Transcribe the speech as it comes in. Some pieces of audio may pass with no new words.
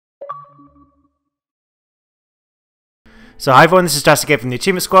So hi everyone, this is Jessica from the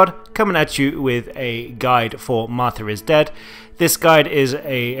Achievement Squad, coming at you with a guide for Martha is Dead. This guide is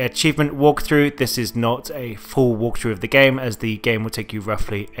a achievement walkthrough. This is not a full walkthrough of the game, as the game will take you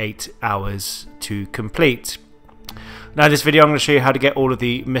roughly 8 hours to complete. Now in this video I'm going to show you how to get all of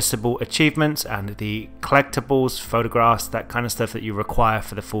the missable achievements and the collectibles, photographs, that kind of stuff that you require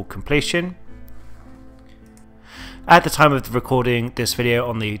for the full completion. At the time of recording this video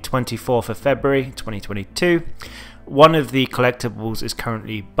on the 24th of February 2022, one of the collectibles is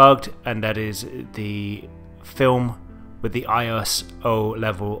currently bugged, and that is the film with the ISO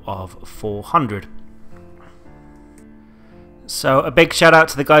level of 400. So a big shout out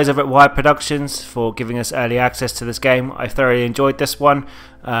to the guys over at Wired Productions for giving us early access to this game. I thoroughly enjoyed this one.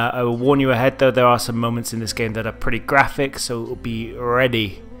 I will warn you ahead though, there are some moments in this game that are pretty graphic, so be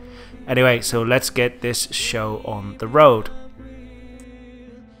ready. Anyway, so let's get this show on the road.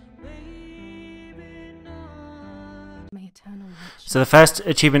 So the first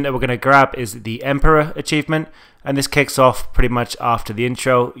achievement that we're going to grab is the Emperor achievement, and this kicks off pretty much after the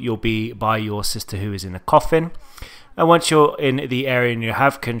intro. You'll be by your sister who is in a coffin, and once you're in the area and you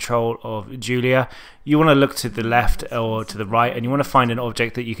have control of Julia, you want to look to the left or to the right, and you want to find an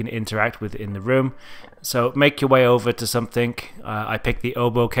object that you can interact with in the room. So make your way over to something. I picked the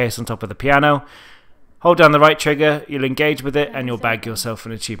oboe case on top of the piano. Hold down the right trigger, you'll engage with it, and you'll bag yourself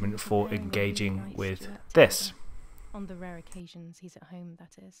an achievement for engaging with this. On the rare occasions he's at home,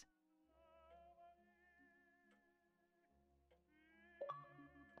 that is.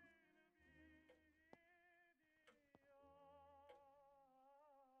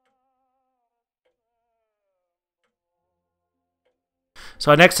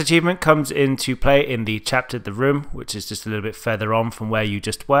 So our next achievement comes into play in the chapter The Room, which is just a little bit further on from where you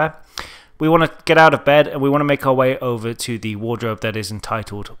just were. We want to get out of bed and we want to make our way over to the wardrobe that is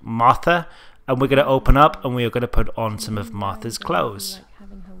entitled Martha. And we're going to open up and we are going to put on some of Martha's clothes. Like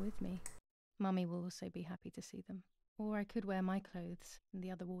having her with me. Mummy will also be happy to see them. Or I could wear my clothes in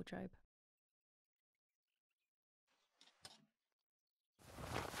the other wardrobe.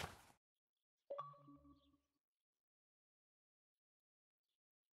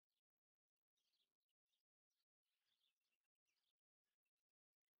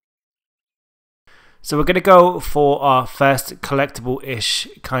 So we're going to go for our first collectible-ish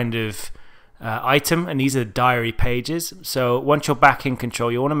kind of item, and these are diary pages. So once you're back in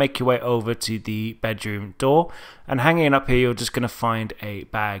control, you want to make your way over to the bedroom door, and hanging up here you're just going to find a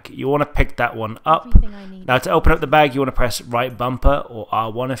bag. You want to pick that one up. Now to open up the bag you want to press right bumper or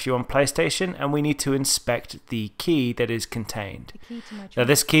R1 if you're on PlayStation, and we need to inspect the key that is contained. Now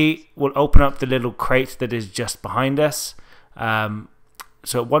this key will open up the little crate that is just behind us.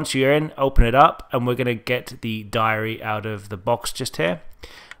 So once you're in, open it up, and we're going to get the diary out of the box just here.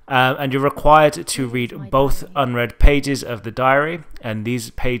 And you're required to read both unread pages of the diary, and these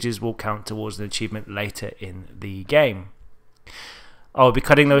pages will count towards an achievement later in the game. I'll be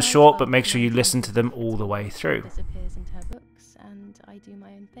cutting those short, but make sure you listen to them all the way through. Disappears into her books, and I do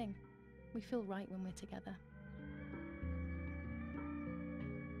my own thing. We feel right when we're together.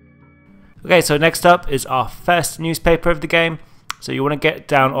 Okay, so next up is our first newspaper of the game. So you want to get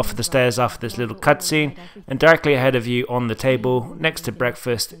down off the stairs after this little cutscene, and directly ahead of you on the table next to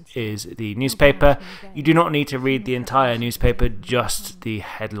breakfast is the newspaper. You do not need to read the entire newspaper, just the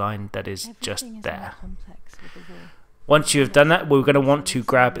headline that is just there. Once you have done that, we're going to want to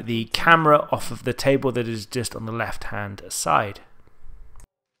grab the camera off of the table that is just on the left hand side.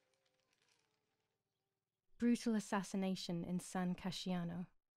 Brutal assassination in San Casciano.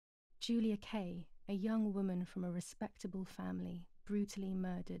 Julia Kay, a young woman from a respectable family, brutally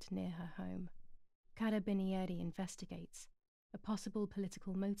murdered near her home. Carabinieri investigates. A possible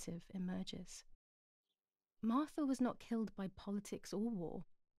political motive emerges. Martha was not killed by politics or war.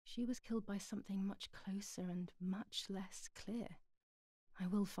 She was killed by something much closer and much less clear. I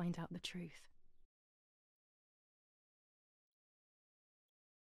will find out the truth.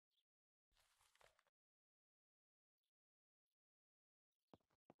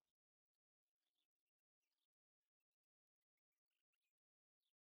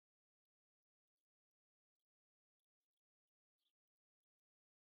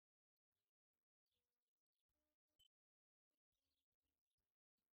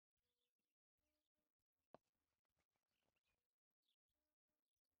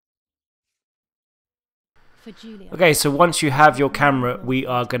 Okay, so once you have your camera, we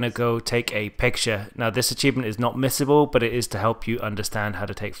are going to go take a picture. Now this achievement is not missable, but it is to help you understand how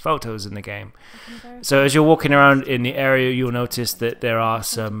to take photos in the game. So as you're walking around in the area, you'll notice that there are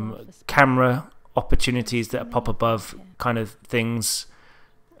some camera opportunities that pop above kind of things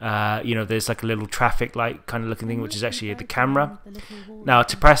You know, there's like a little traffic light kind of looking thing, which is actually the camera. Now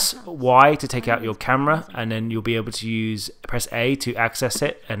to press Y to take out your camera, and then you'll be able to press A to access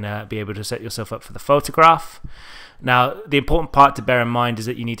it and be able to set yourself up for the photograph. Now the important part to bear in mind is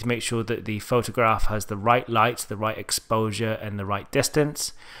that you need to make sure that the photograph has the right light, the right exposure and the right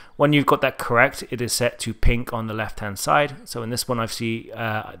distance. When you've got that correct, it is set to pink on the left hand side. So in this one I see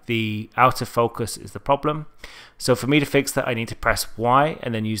the out of focus is the problem. So for me to fix that, I need to press Y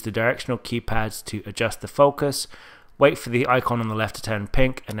and then use the directional keypads to adjust the focus. Wait for the icon on the left to turn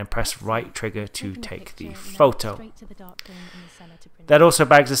pink and then press right trigger to take the photo. That also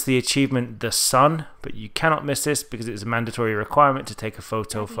bags us the achievement The Sun, but you cannot miss this because it's a mandatory requirement to take a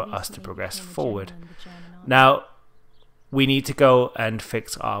photo for us to progress forward. Now we need to go and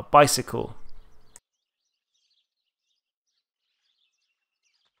fix our bicycle.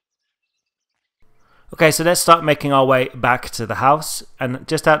 Okay, so let's start making our way back to the house, and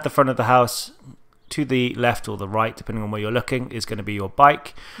just out the front of the house to the left or the right, depending on where you're looking, is going to be your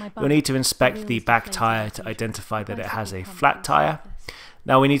bike. You'll need to inspect the back tyre to identify that it has a flat tyre.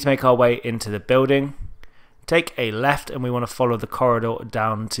 Now we need to make our way into the building. Take a left and we want to follow the corridor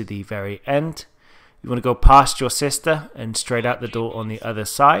down to the very end. You want to go past your sister and straight out the door on the other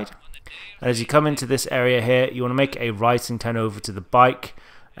side. And as you come into this area here, you want to make a right and turn over to the bike.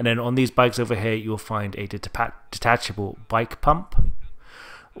 And then on these bikes over here, you'll find a detachable bike pump.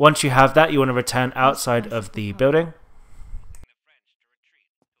 Once you have that, you want to return outside of the building.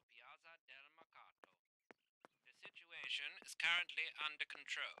 The situation is currently under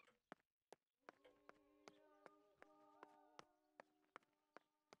control.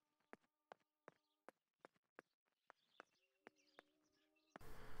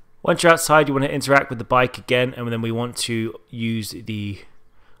 Once you're outside, you want to interact with the bike again, and then we want to use the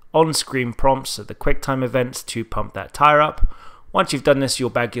on-screen prompts at the QuickTime events to pump that tire up. Once you've done this, you'll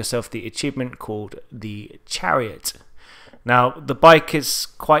bag yourself the achievement called the Chariot. Now the bike is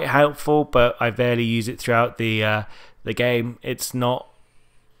quite helpful, but I barely use it throughout the game. It's not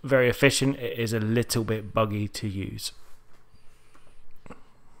very efficient. It is a little bit buggy to use.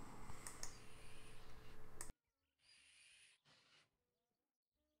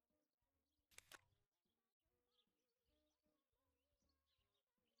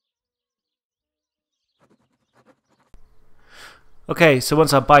 Okay, so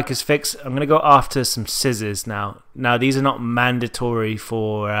once our bike is fixed, I'm going to go after some scissors now. Now these are not mandatory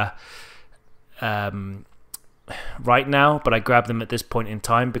for right now, but I grab them at this point in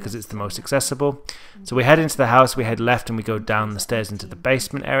time because it's the most accessible. So we head into the house, we head left and we go down the stairs into the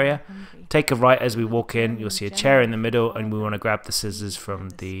basement area. Take a right as we walk in, you'll see a chair in the middle and we want to grab the scissors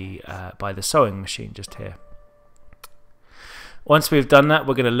from the by the sewing machine just here. Once we've done that,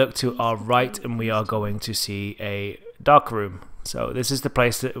 we're going to look to our right and we are going to see a dark room. So this is the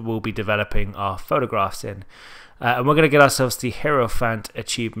place that we'll be developing our photographs in. And we're going to get ourselves the Hierophant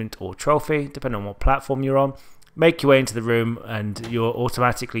achievement or trophy, depending on what platform you're on. Make your way into the room and you're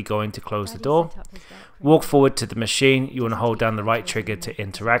automatically going to close the door. Walk forward to the machine. You want to hold down the right trigger to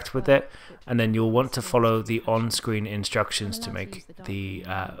interact with it. And then you'll want to follow the on-screen instructions to make the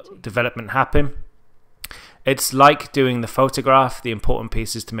development happen. It's like doing the photograph. The important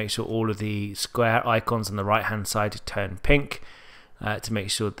piece is to make sure all of the square icons on the right hand side turn pink to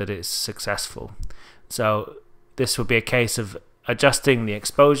make sure that it's successful. So this will be a case of adjusting the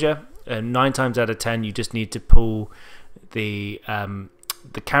exposure, and 9 times out of 10 you just need to pull the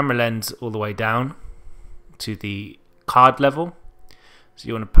camera lens all the way down to the card level. So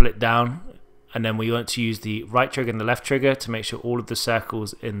you want to pull it down, and then we want to use the right trigger and the left trigger to make sure all of the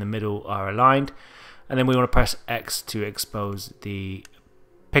circles in the middle are aligned. And then we want to press X to expose the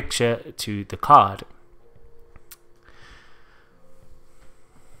picture to the card.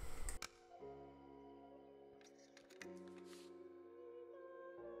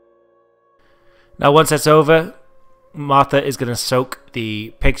 Now once that's over, Martha is going to soak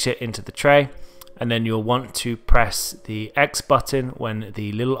the picture into the tray, and then you'll want to press the X button when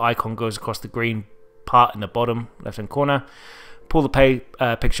the little icon goes across the green part in the bottom left hand corner. Pull the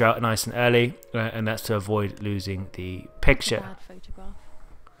picture out nice and early, and that's to avoid losing the picture. Bad photograph.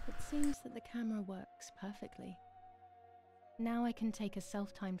 It seems that the camera works perfectly. Now I can take a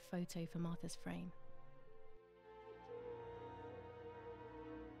self-timed photo for Martha's frame.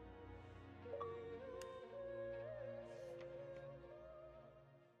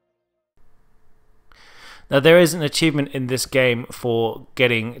 Now there is an achievement in this game for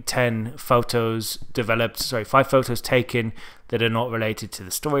getting 10 photos developed, sorry, 5 photos taken that are not related to the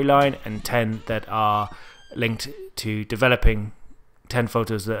storyline, and 10 that are linked to developing 10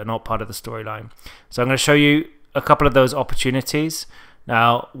 photos that are not part of the storyline. So I'm going to show you a couple of those opportunities.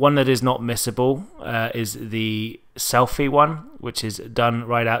 Now, one that is not missable is the selfie one, which is done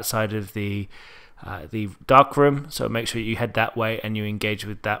right outside of the dark room. So make sure you head that way and you engage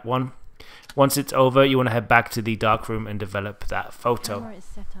with that one. Once it's over, you want to head back to the dark room and develop that photo. The camera is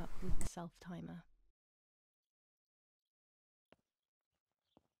set up with the self-timer.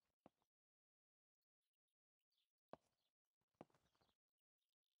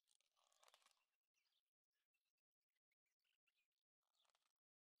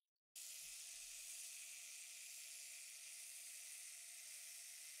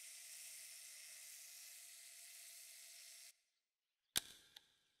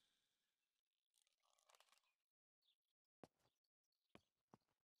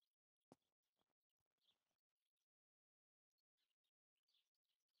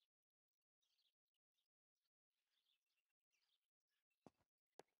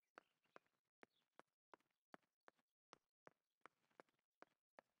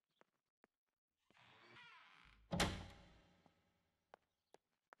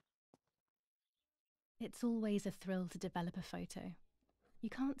 It's always a thrill to develop a photo. You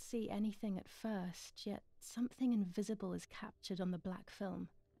can't see anything at first, yet something invisible is captured on the black film,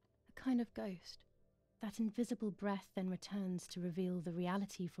 a kind of ghost. That invisible breath then returns to reveal the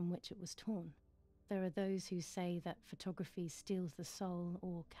reality from which it was torn. There are those who say that photography steals the soul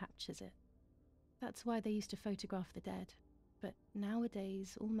or captures it. That's why they used to photograph the dead, but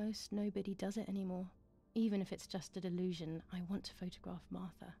nowadays almost nobody does it anymore. Even if it's just a delusion, I want to photograph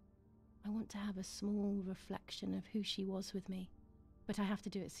Martha. I want to have a small reflection of who she was with me, but I have to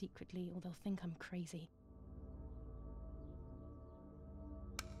do it secretly or they'll think I'm crazy.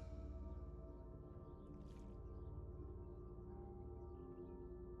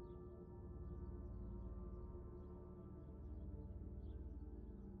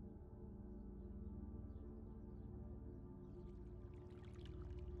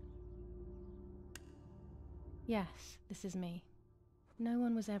 Yes, this is me. No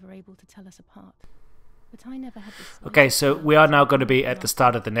one was ever able to tell us apart. But I never had this. Okay, so we are now going to be at the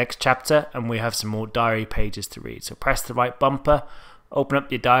start of the next chapter and we have some more diary pages to read. So press the right bumper, open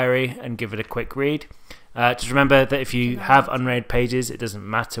up your diary and give it a quick read. Just remember that if you have unread pages, it doesn't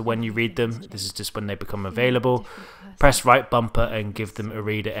matter when you read them. This is just when they become available. Press right bumper and give them a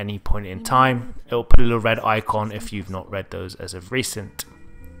read at any point in time. It will put a little red icon if you've not read those as of recent.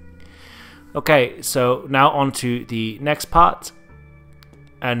 Okay, so now on to the next part.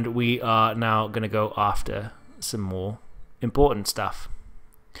 And we are now going to go after some more important stuff.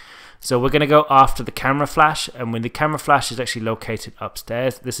 So we're going to go after the camera flash, and when the camera flash is actually located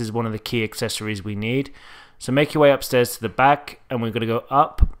upstairs, this is one of the key accessories we need. So make your way upstairs to the back, and we're going to go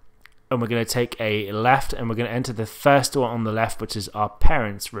up, and we're going to take a left, and we're going to enter the first door on the left, which is our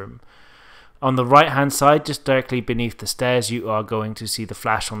parents' room. On the right hand side, just directly beneath the stairs, you are going to see the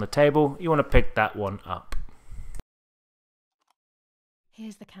flash on the table. You want to pick that one up.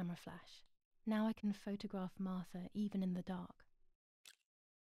 Here's the camera flash. Now I can photograph Martha even in the dark.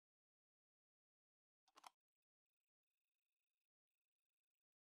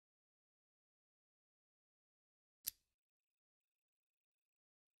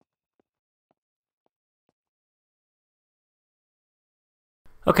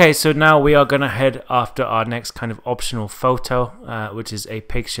 Okay, so now we are going to head after our next kind of optional photo, which is a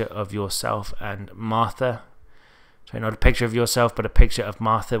picture of yourself and Martha. So not a picture of yourself, but a picture of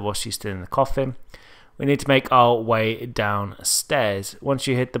Martha while she's still in the coffin. We need to make our way downstairs. Once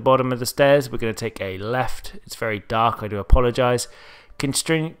you hit the bottom of the stairs, we're going to take a left. It's very dark, I do apologize.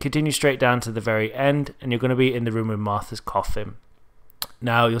 Continue straight down to the very end, and you're going to be in the room with Martha's coffin.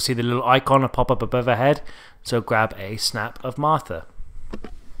 Now you'll see the little icon pop up above her head, so grab a snap of Martha.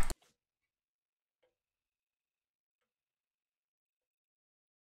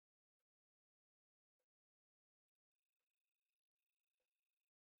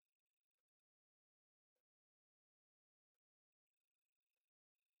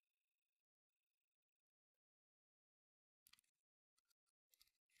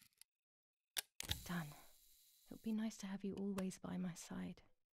 Done. It would be nice to have you always by my side,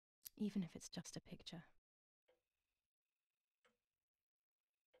 even if it's just a picture.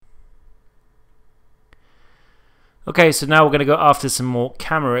 Okay, so now we're going to go after some more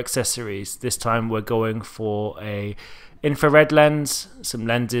camera accessories. This time we're going for a infrared lens, some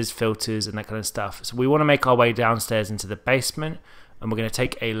lenses, filters, and that kind of stuff. So we want to make our way downstairs into the basement, and we're going to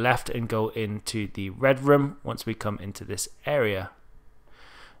take a left and go into the red room once we come into this area.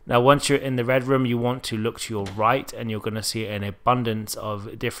 Now once you're in the red room, you want to look to your right, and you're going to see an abundance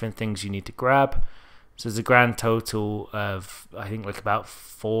of different things you need to grab. So there's a grand total of, I think, like about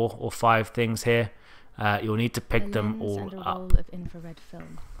 4 or 5 things here. You'll need to pick A them lens all and a up. roll of infrared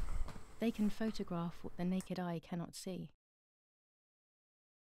film. They can photograph what the naked eye cannot see.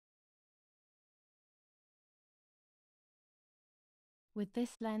 With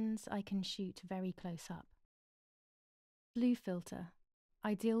this lens, I can shoot very close up. Blue filter,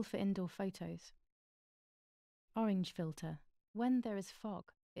 ideal for indoor photos. Orange filter, when there is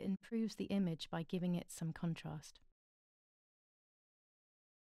fog, it improves the image by giving it some contrast.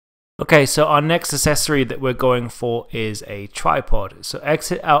 Okay, so our next accessory that we're going for is a tripod. So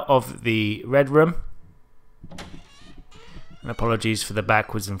exit out of the red room. And apologies for the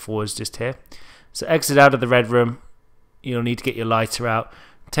backwards and forwards just here. So exit out of the red room. You'll need to get your lighter out.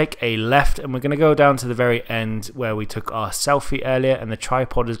 Take a left, and we're going to go down to the very end where we took our selfie earlier, and the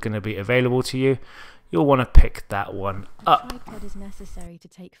tripod is going to be available to you. You'll want to pick that one up. A tripod is necessary to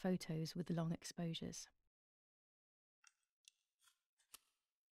take photos with long exposures.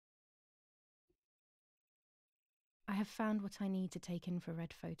 I have found what I need to take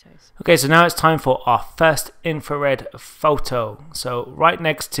infrared photos. Okay, so now it's time for our first infrared photo. So right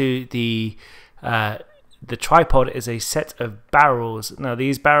next to the tripod is a set of barrels. Now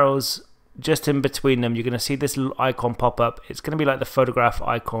these barrels, just in between them, you're going to see this little icon pop up. It's going to be like the photograph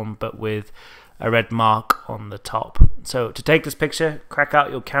icon, but with a red mark on the top. So to take this picture, crack out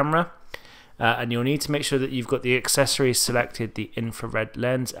your camera, and you'll need to make sure that you've got the accessories selected, the infrared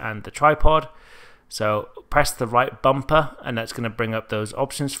lens and the tripod. So press the right bumper, and that's going to bring up those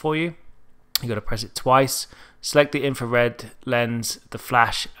options for you. You got to press it twice. Select the infrared lens, the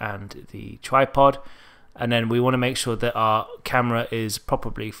flash, and the tripod. And then we want to make sure that our camera is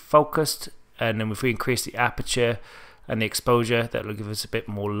properly focused. And then if we increase the aperture and the exposure, that will give us a bit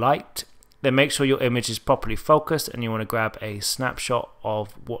more light. Then make sure your image is properly focused, and you want to grab a snapshot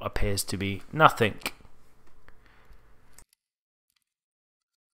of what appears to be nothing.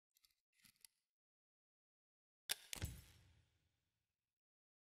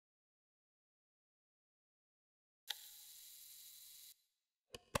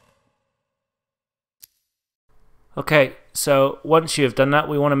 Okay, so once you have done that,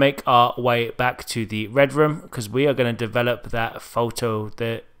 we want to make our way back to the red room, because we are going to develop that photo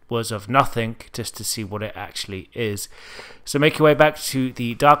that was of nothing just to see what it actually is. So make your way back to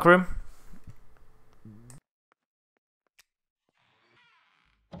the dark room.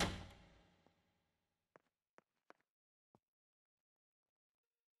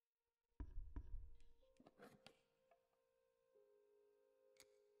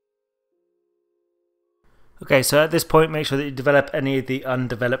 Okay, so at this point, make sure that you develop any of the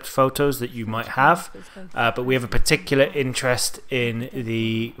undeveloped photos that you might have, but we have a particular interest in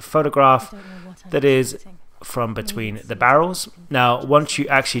the photograph that is from between the barrels. Now, once you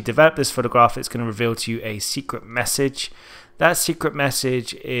actually develop this photograph, it's going to reveal to you a secret message. That secret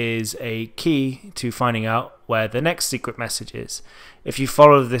message is a key to finding out where the next secret message is. If you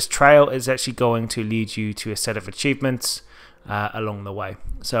follow this trail, it's actually going to lead you to a set of achievements along the way.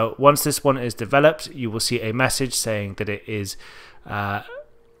 So once this one is developed, you will see a message saying that it is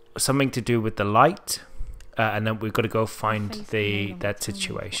something to do with the light, and then we've got to go find that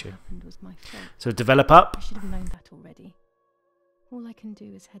situation. So develop up. I should have known that already. All I can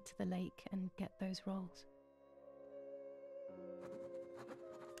do is head to the lake and get those rolls.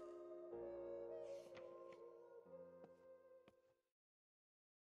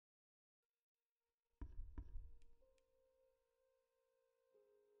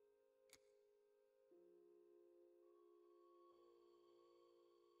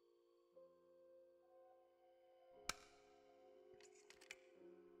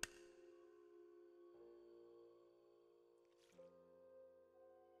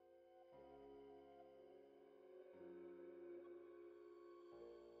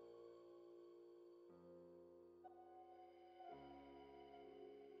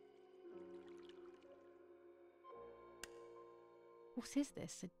 What is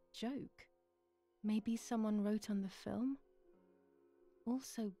this? A joke? Maybe someone wrote on the film?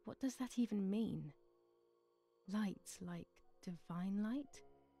 Also, what does that even mean? Light, like divine light?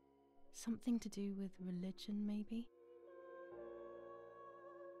 Something to do with religion, maybe?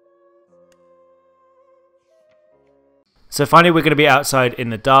 So finally, we're going to be outside in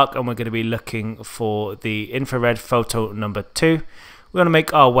the dark, and we're going to be looking for the infrared photo number 2. We're going to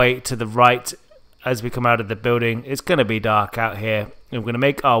make our way to the right as we come out of the building. It's going to be dark out here. And we're going to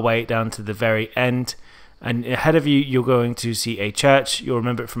make our way down to the very end. And ahead of you, you're going to see a church. You'll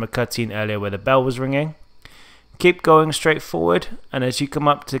remember it from a cutscene earlier where the bell was ringing. Keep going straight forward. And as you come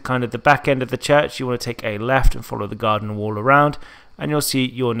up to kind of the back end of the church, you want to take a left and follow the garden wall around. And you'll see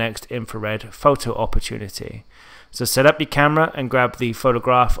your next infrared photo opportunity. So set up your camera and grab the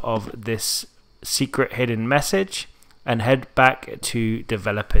photograph of this secret hidden message and head back to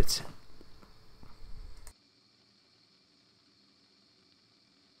develop it.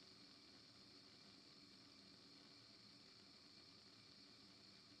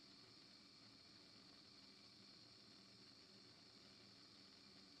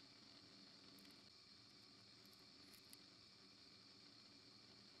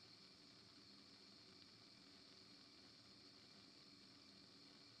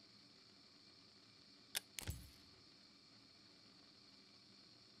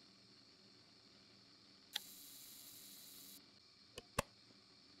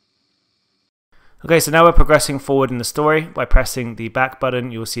 Okay, so now we're progressing forward in the story. By pressing the back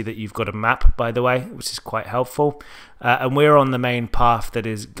button, you'll see that you've got a map, by the way, which is quite helpful. And we're on the main path that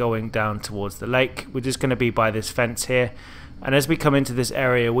is going down towards the lake. We're just going to be by this fence here. And as we come into this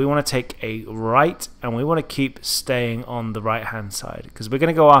area, we want to take a right, and we want to keep staying on the right-hand side, because we're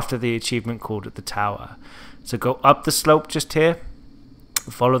going to go after the achievement called the Tower. So go up the slope just here,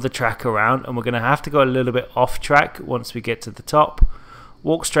 follow the track around, and we're going to have to go a little bit off track once we get to the top.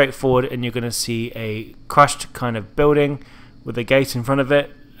 Walk straight forward and you're going to see a crushed kind of building with a gate in front of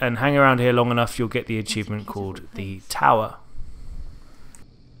it, and hang around here long enough you'll get the achievement called the Tower.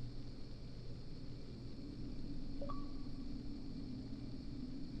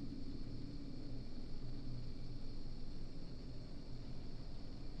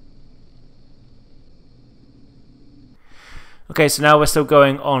 Okay, so now we're still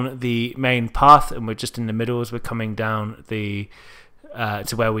going on the main path and we're just in the middle as we're coming down the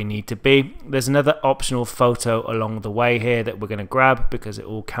to where we need to be. There's another optional photo along the way here that we're going to grab because it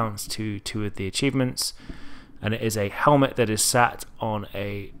all counts to 2 of the achievements, and it is a helmet that is sat on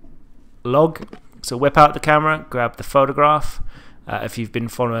a log. So whip out the camera, grab the photograph. If you've been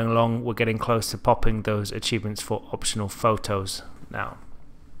following along, we're getting close to popping those achievements for optional photos now.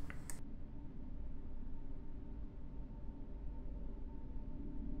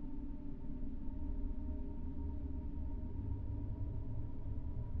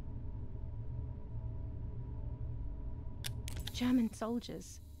 German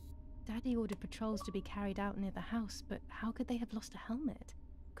soldiers. Daddy ordered patrols to be carried out near the house, but how could they have lost a helmet?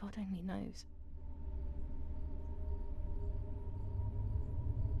 God only knows.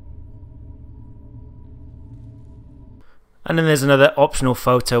 And then there's another optional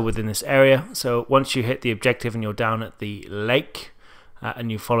photo within this area. So once you hit the objective and you're down at the lake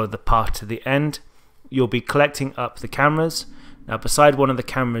and you follow the path to the end, you'll be collecting up the cameras. Now beside one of the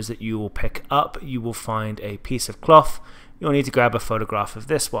cameras that you will pick up, you will find a piece of cloth. You'll need to grab a photograph of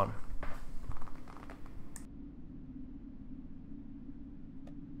this one.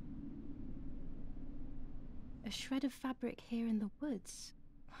 A shred of fabric here in the woods.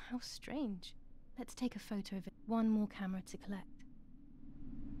 How strange. Let's take a photo of it. One more camera to collect.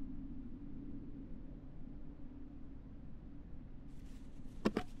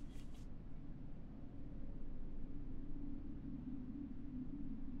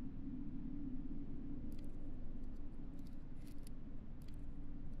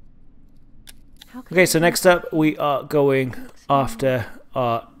 Okay, so next up we are going after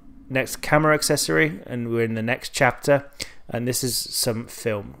our next camera accessory, and we're in the next chapter, and this is some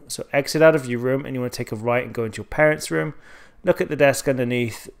film. So exit out of your room and you want to take a right and go into your parents' room. Look at the desk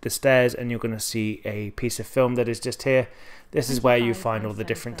underneath the stairs and you're going to see a piece of film that is just here. This is where you find all the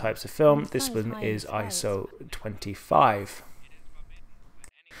different types of film. This one is ISO 25.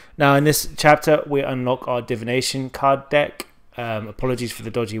 Now in this chapter we unlock our divination card deck. Apologies for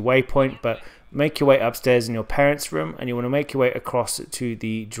the dodgy waypoint, but make your way upstairs in your parents' room and you want to make your way across to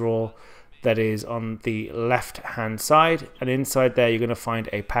the drawer that is on the left hand side, and inside there you're going to find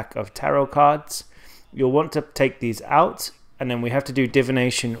a pack of tarot cards. You'll want to take these out, and then we have to do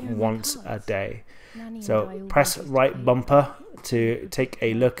divination once a day. So press right bumper to take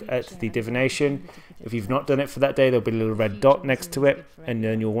a look at the divination. If you've not done it for that day, there'll be a little red dot next to it, and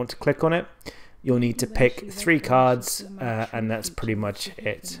then you'll want to click on it. You'll need to pick 3 cards, and that's pretty much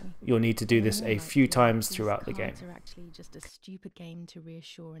it. You'll need to do this a few times throughout the game. Cards are actually just a stupid game to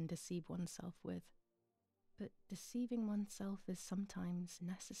reassure and deceive oneself with. But deceiving oneself is sometimes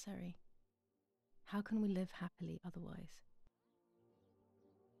necessary. How can we live happily otherwise?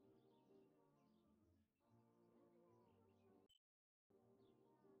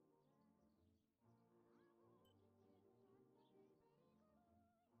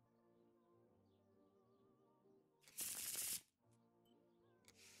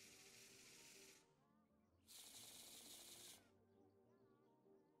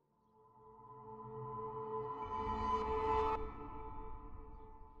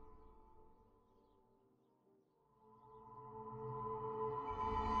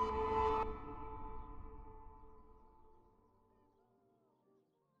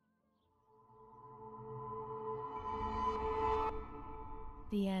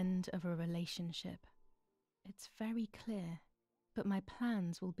 The end of a relationship. It's very clear, but my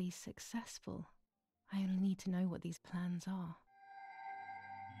plans will be successful. I only need to know what these plans are.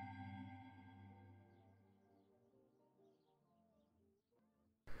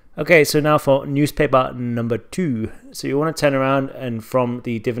 Okay, so now for newspaper number 2. So you want to turn around and from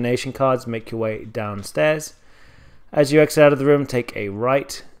the divination cards make your way downstairs. As you exit out of the room, take a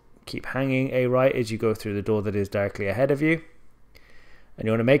right. Keep hanging a right as you go through the door that is directly ahead of you. And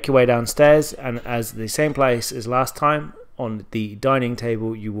you want to make your way downstairs, and as the same place as last time, on the dining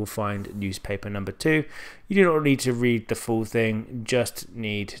table you will find newspaper number 2. You do not need to read the full thing, just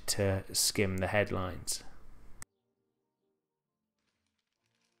need to skim the headlines.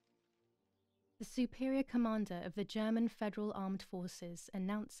 The Superior Commander of the German Federal Armed Forces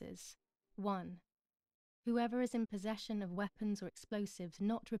announces 1. Whoever is in possession of weapons or explosives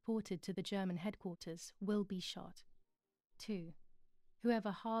not reported to the German headquarters will be shot. 2.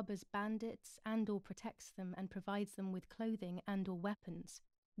 Whoever harbors bandits and/or protects them and provides them with clothing and/or weapons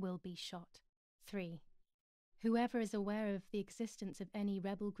will be shot. 3. Whoever is aware of the existence of any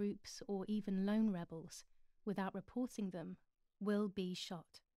rebel groups or even lone rebels without reporting them will be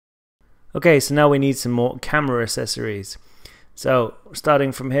shot. Okay, so now we need some more camera accessories. So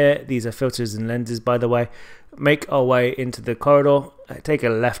starting from here, these are filters and lenses, by the way. Make our way into the corridor, take a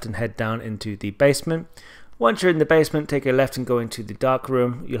left and head down into the basement. Once you're in the basement, take a left and go into the dark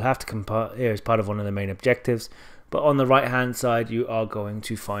room. You'll have to come here as part of one of the main objectives, but on the right hand side you are going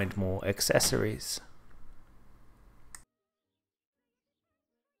to find more accessories.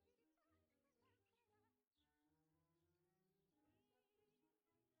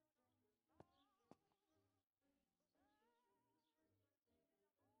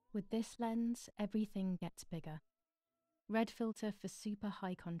 With this lens, everything gets bigger. Red filter for super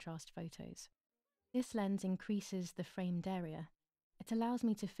high contrast photos. This lens increases the framed area. It allows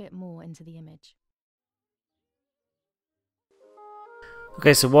me to fit more into the image.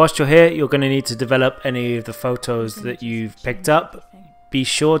 Okay, so whilst you're here, you're going to need to develop any of the photos that you've picked up. Be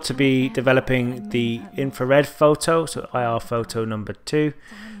sure to be developing the infrared photo, so IR photo number 2.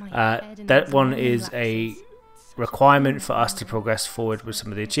 That one is a requirement for us to progress forward with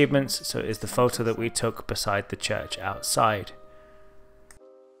some of the achievements, so it's the photo that we took beside the church outside.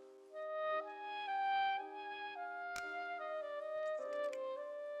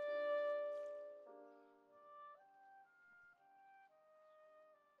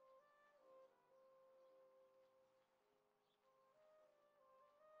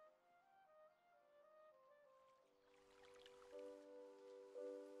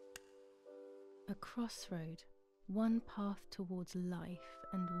 A crossroad, one path towards life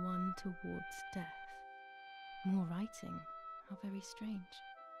and one towards death. More writing, how very strange.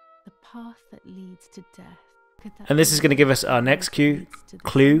 The path that leads to death. And this is going to give us our next clue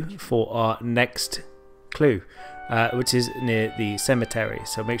for our next clue, which is near the cemetery.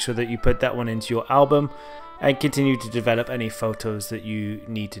 So make sure that you put that one into your album and continue to develop any photos that you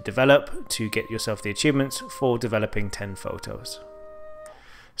need to develop to get yourself the achievements for developing 10 photos.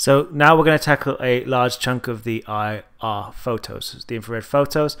 So now we're going to tackle a large chunk of the IR photos, the infrared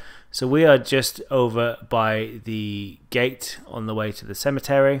photos. So we are just over by the gate on the way to the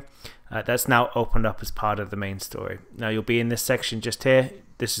cemetery. That's now opened up as part of the main story. Now you'll be in this section just here.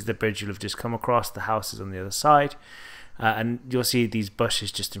 This is the bridge you'll have just come across. The house is on the other side. And you'll see these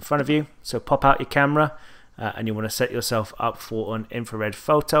bushes just in front of you. So pop out your camera and you want to set yourself up for an infrared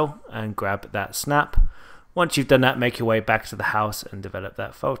photo and grab that snap. Once you've done that, make your way back to the house and develop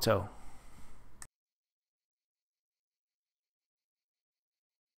that photo.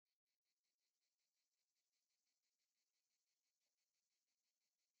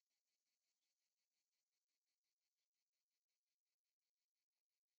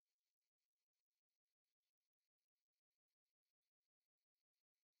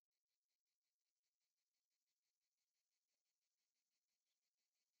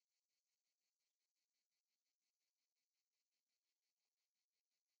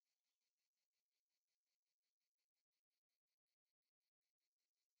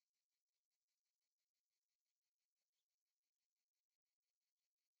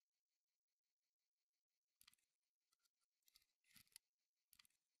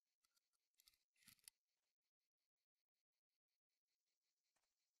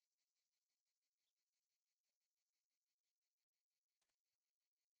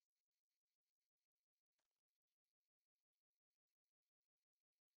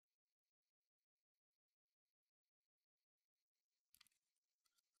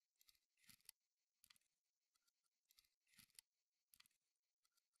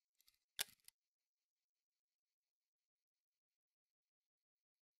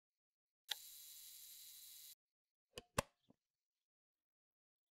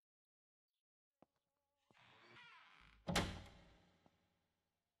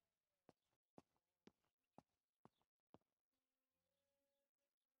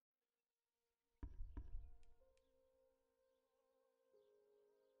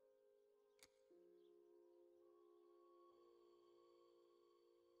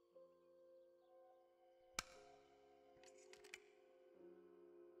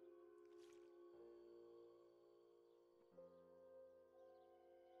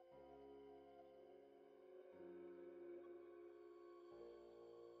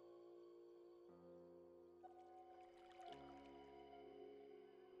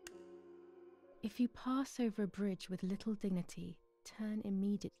 If you pass over a bridge with little dignity, turn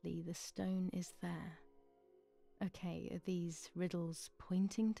immediately, the stone is there. Okay, are these riddles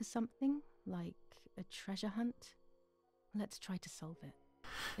pointing to something, like a treasure hunt? Let's try to solve it.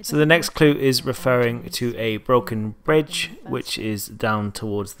 So the next clue is referring to a broken bridge, which is down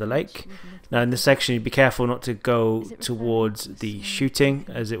towards the lake. Now in this section, be careful not to go towards the shooting,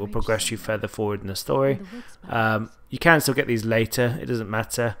 as it will progress you further forward in the story. You can still get these later, it doesn't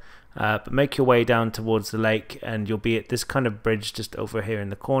matter. But make your way down towards the lake and you'll be at this kind of bridge just over here in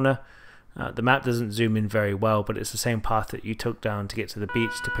the corner. The map doesn't zoom in very well, but it's the same path that you took down to get to the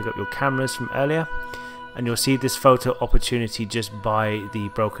beach to pick up your cameras from earlier. And you'll see this photo opportunity just by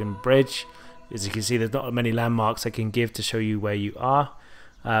the broken bridge. As you can see, there's not many landmarks I can give to show you where you are.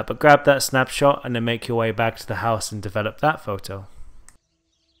 But grab that snapshot and then make your way back to the house and develop that photo.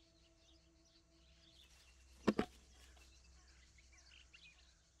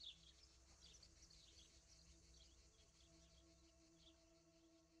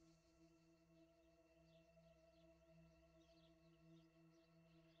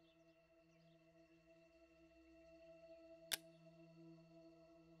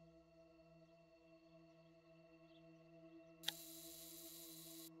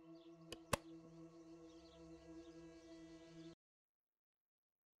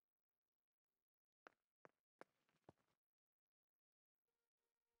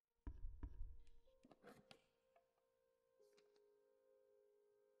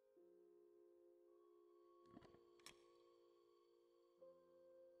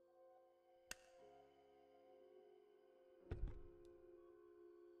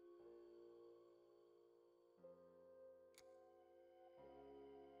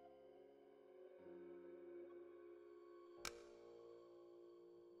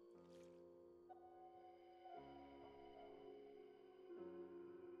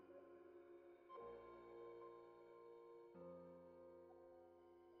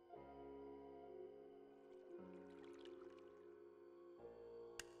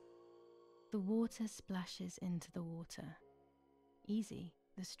 The water splashes into the water. Easy,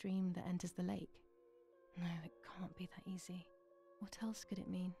 the stream that enters the lake. No, it can't be that easy. What else could it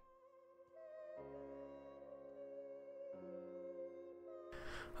mean?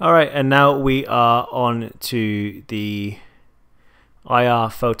 Alright, and now we are on to the IR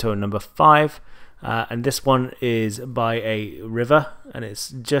photo number 5. And this one is by a river, and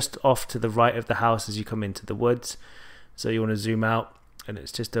it's just off to the right of the house as you come into the woods. So you want to zoom out, and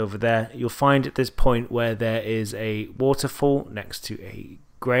it's just over there. You'll find at this point where there is a waterfall next to a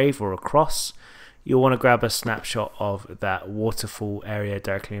grave or a cross. You'll want to grab a snapshot of that waterfall area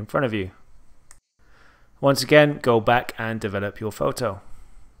directly in front of you. Once again, go back and develop your photo.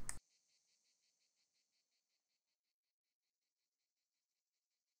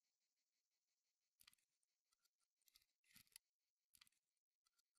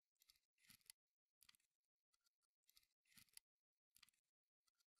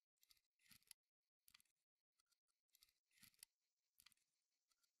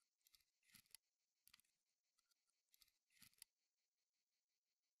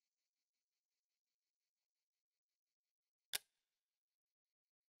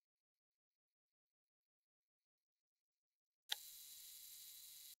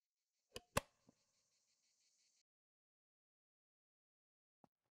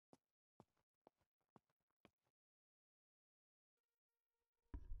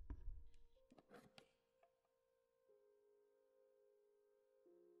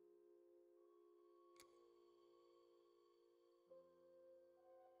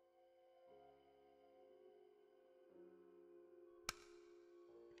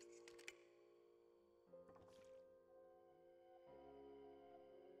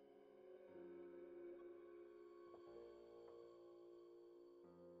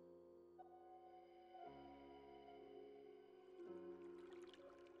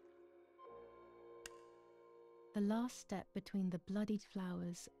 The last step between the bloodied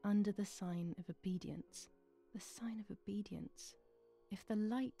flowers under the sign of obedience. The sign of obedience. If the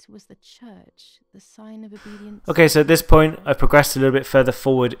light was the church, the sign of obedience... Okay, so at this point, I've progressed a little bit further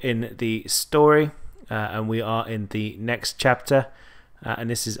forward in the story, and we are in the next chapter, and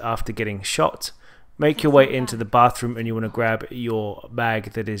this is after getting shot. Make your way into the bathroom, and you want to grab your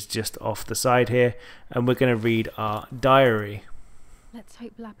bag that is just off the side here, and we're going to read our diary. Let's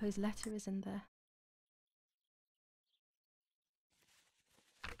hope Lapo's letter is in there.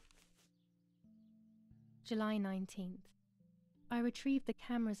 July 19th. I retrieved the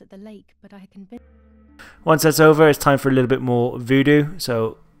cameras at the lake, but I had convinced... Once that's over, it's time for a little bit more voodoo,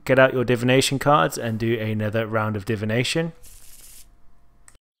 so get out your divination cards and do another round of divination.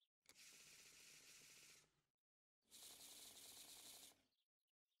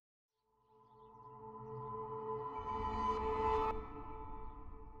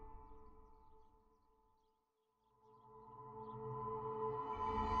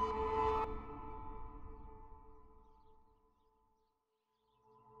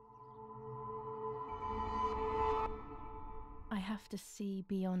 have to see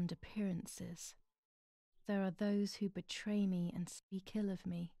beyond appearances. There are those who betray me and speak ill of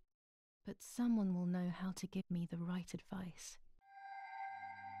me, but someone will know how to give me the right advice.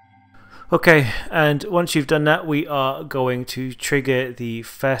 Okay, and once you've done that, we are going to trigger the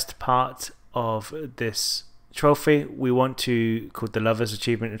first part of this trophy. We want to, called the Lover's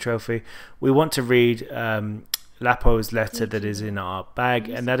Achievement and Trophy, we want to read Lapo's letter that is in our bag,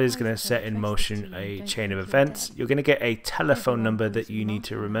 and that is going to set in motion a chain of events. You're going to get a telephone number that you need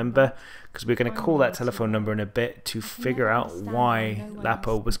to remember, because we're going to call that telephone number in a bit to figure out why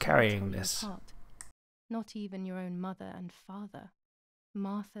Lapo was carrying this. Not even your own mother and father.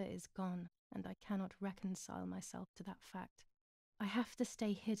 Martha is gone, and I cannot reconcile myself to that fact. I have to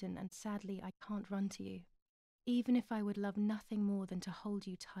stay hidden, and sadly I can't run to you, even if I would love nothing more than to hold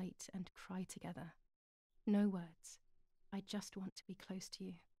you tight and cry together. No words. I just want to be close to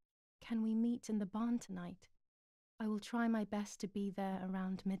you. Can we meet in the barn tonight? I will try my best to be there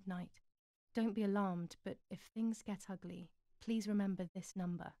around midnight. Don't be alarmed, but if things get ugly, please remember this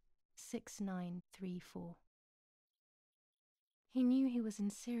number, 6934. He knew he was in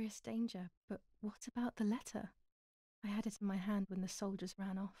serious danger, but what about the letter? I had it in my hand when the soldiers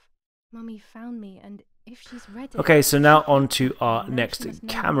ran off. Mummy found me, and if she's read it... Okay, so now on to our next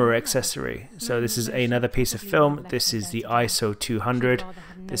camera accessory. So this is another piece of film. This is the ISO 200.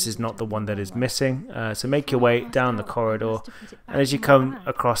 This is not the one that is missing. So make your way down the corridor, and as you come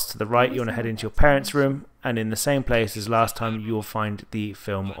across to the right, you want to head into your parents' room, and in the same place as last time, you will find the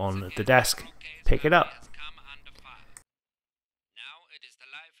film on the desk. Pick it up.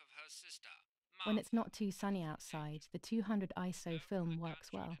 When it's not too sunny outside, the 200 ISO film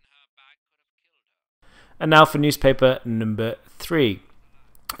works well. And now for newspaper number 3.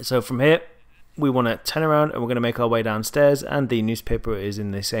 So from here, we want to turn around and we're going to make our way downstairs, and the newspaper is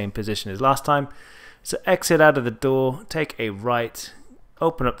in the same position as last time. So exit out of the door, take a right,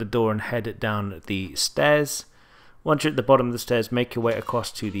 open up the door and head down the stairs. Once you're at the bottom of the stairs, make your way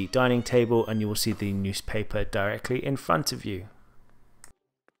across to the dining table and you will see the newspaper directly in front of you.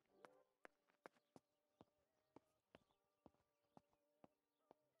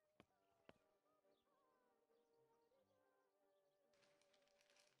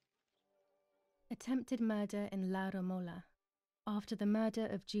 Attempted murder in La Romola. After the murder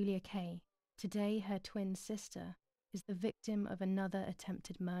of Julia Kay, today her twin sister is the victim of another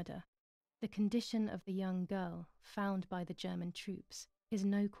attempted murder. The condition of the young girl, found by the German troops, is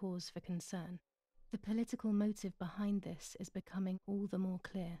no cause for concern. The political motive behind this is becoming all the more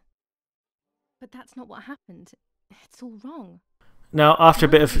clear. But that's not what happened. It's all wrong. Now, after a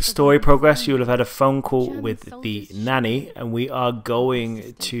bit of story progress, you will have had a phone call with the nanny, and we are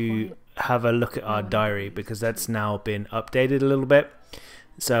going to have a look at our diary because that's now been updated a little bit.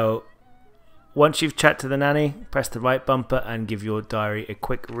 So once you've chatted to the nanny, press the right bumper and give your diary a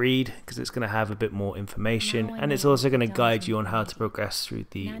quick read, because it's going to have a bit more information, and it's also going to guide you on how to progress through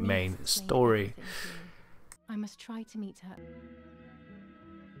the main story. I must try to meet her.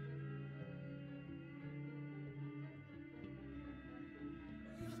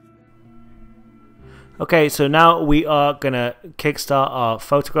 Okay, so now we are going to kickstart our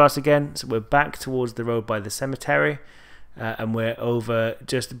photographs again. So we're back towards the road by the cemetery, and we're over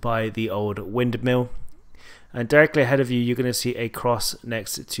just by the old windmill. And directly ahead of you, you're going to see a cross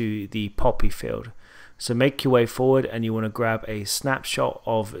next to the poppy field. So make your way forward and you want to grab a snapshot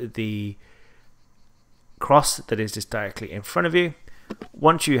of the cross that is just directly in front of you.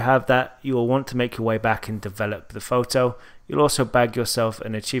 Once you have that, you will want to make your way back and develop the photo. You'll also bag yourself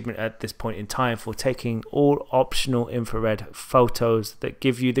an achievement at this point in time for taking all optional infrared photos that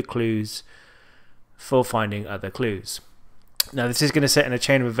give you the clues for finding other clues. Now this is going to set in a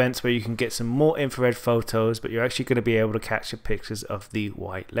chain of events where you can get some more infrared photos, but you're actually going to be able to capture pictures of the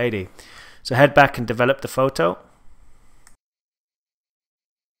white lady. So head back and develop the photo.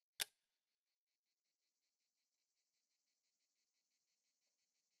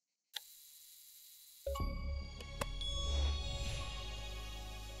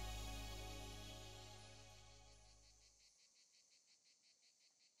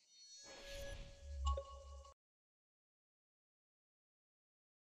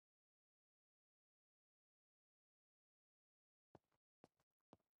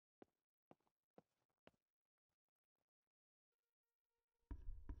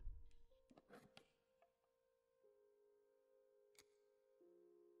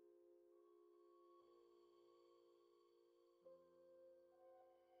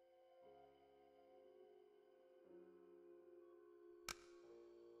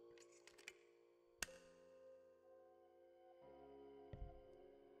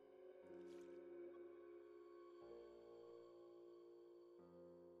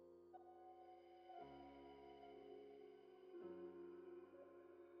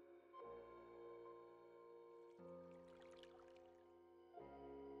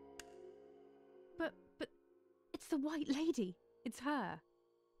 the White Lady. It's her.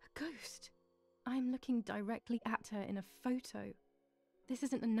 A ghost. I'm looking directly at her in a photo. This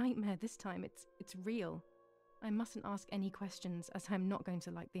isn't a nightmare this time. It's real. I mustn't ask any questions, as I'm not going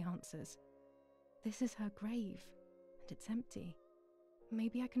to like the answers. This is her grave, and it's empty.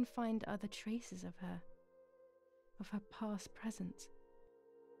 Maybe I can find other traces of her past presence.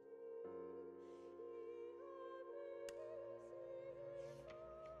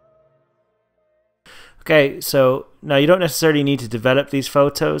 Okay, so now you don't necessarily need to develop these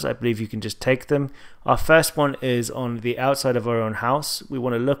photos. I believe you can just take them. Our first one is on the outside of our own house. We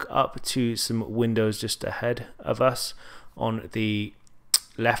want to look up to some windows just ahead of us on the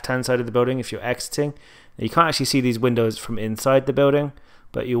left-hand side of the building if you're exiting. Now, you can't actually see these windows from inside the building,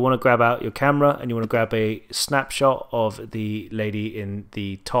 but you want to grab out your camera and you want to grab a snapshot of the lady in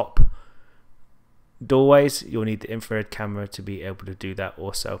the top doorways. You'll need the infrared camera to be able to do that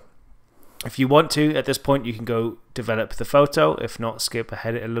also. If you want to, at this point, you can go develop the photo. If not, skip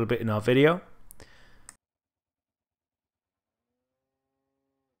ahead a little bit in our video.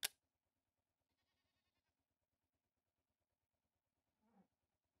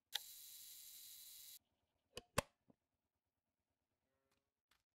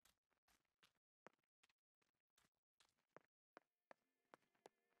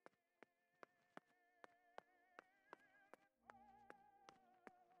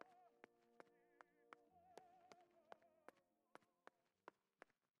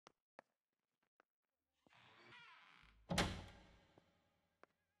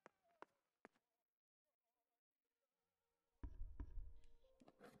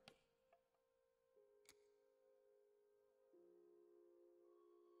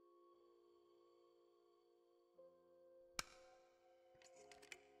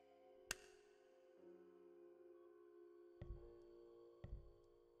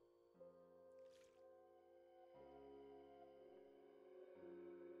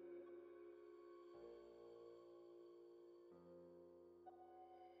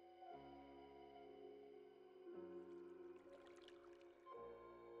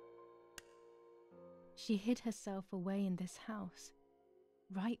 She hid herself away in this house,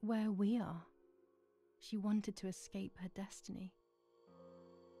 right where we are. She wanted to escape her destiny.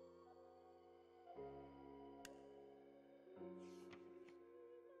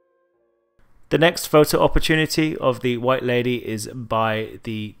 The next photo opportunity of the White Lady is by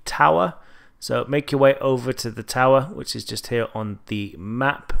the tower. So make your way over to the tower, which is just here on the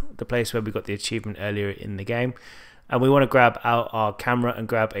map, the place where we got the achievement earlier in the game. And we want to grab out our camera and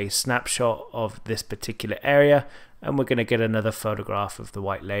grab a snapshot of this particular area. And we're going to get another photograph of the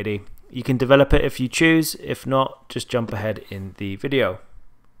White Lady. You can develop it if you choose. If not, just jump ahead in the video.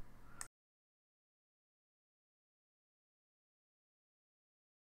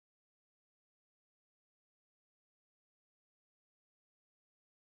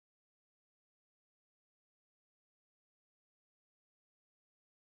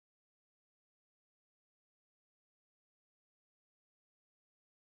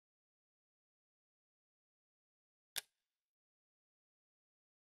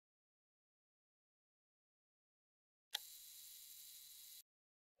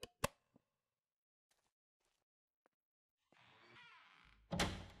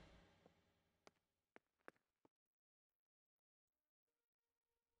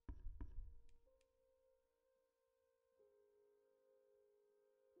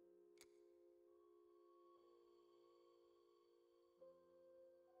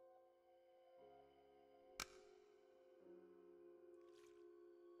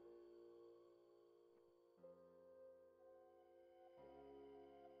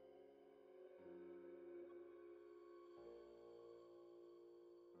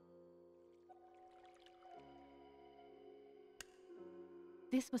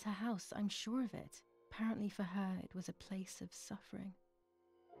 This was her house, I'm sure of it. Apparently for her, it was a place of suffering.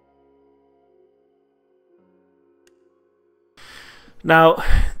 Now,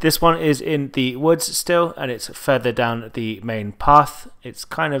 this one is in the woods still, and it's further down the main path. It's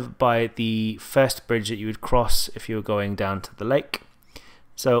kind of by the first bridge that you would cross if you were going down to the lake.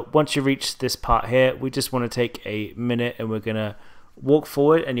 So once you reach this part here, we just want to take a minute and we're going to walk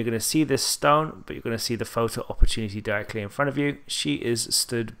forward, and you're going to see this stone, but you're going to see the photo opportunity directly in front of you. She is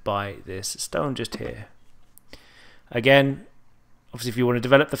stood by this stone just here. Again, obviously if you want to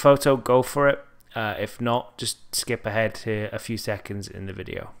develop the photo, go for it. If not, just skip ahead to a few seconds in the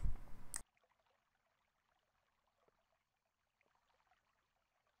video.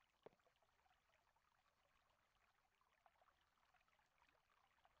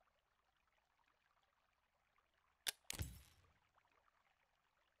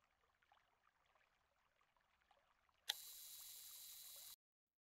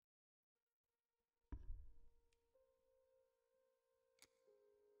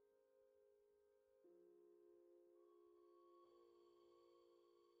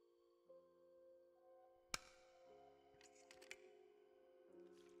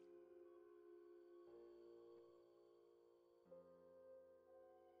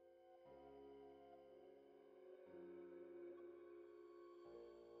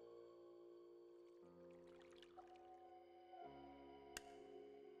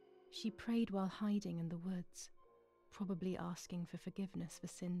 She prayed while hiding in the woods, probably asking for forgiveness for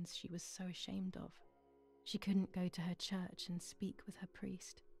sins she was so ashamed of. She couldn't go to her church and speak with her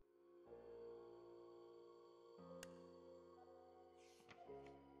priest.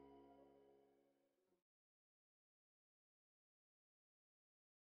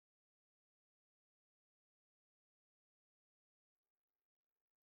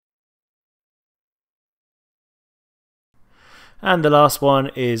 And the last one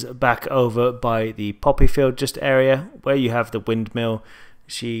is back over by the poppy field just area where you have the windmill.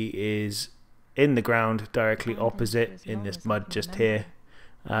 She is in the ground directly opposite in this mud just here.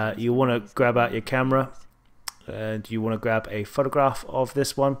 You want to grab out your camera and you want to grab a photograph of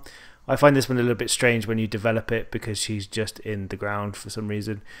this one. I find this one a little bit strange when you develop it because she's just in the ground for some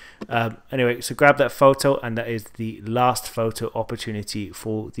reason. Anyway, so grab that photo, and that is the last photo opportunity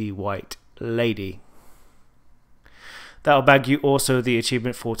for the white lady. That'll bag you also the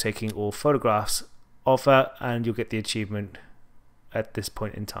achievement for taking all photographs of her, and you'll get the achievement at this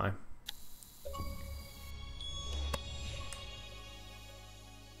point in time.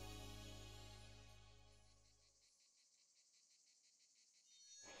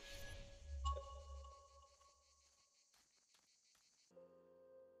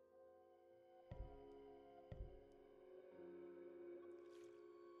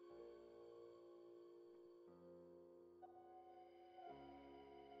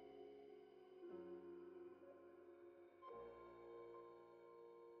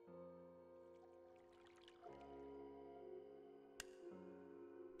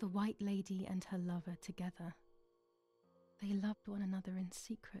 The white lady and her lover together. They loved one another in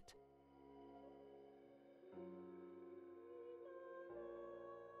secret.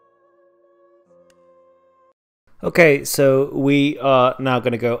 Okay, so we are now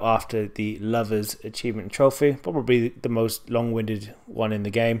going to go after the Lover's Achievement Trophy, probably the most long-winded one in the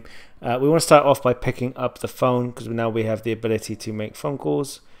game. We want to start off by picking up the phone because now we have the ability to make phone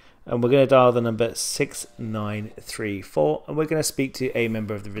calls. And we're going to dial the number 6934, and we're going to speak to a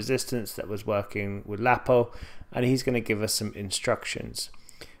member of the Resistance that was working with Lapo, and he's going to give us some instructions.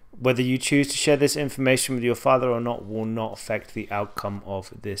 Whether you choose to share this information with your father or not will not affect the outcome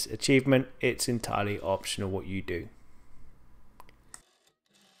of this achievement. It's entirely optional what you do.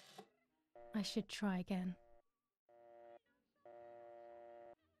 I should try again.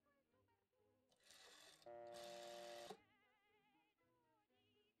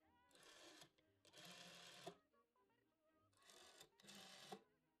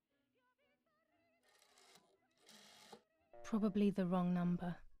 Probably the wrong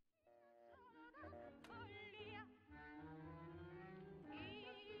number.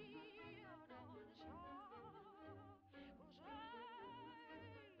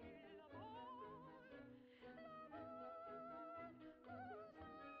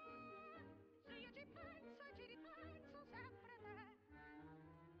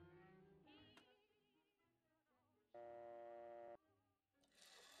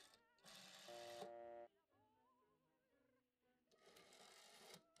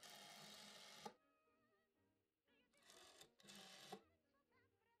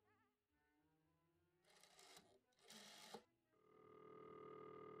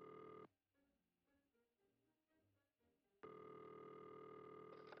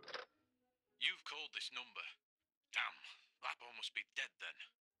 You've called this number. Damn, Lapo must be dead then.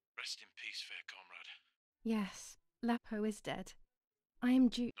 Rest in peace, fair comrade. Yes, Lapo is dead. I am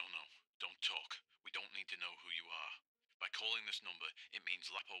due. No, don't talk. We don't need to know who you are. By calling this number, it means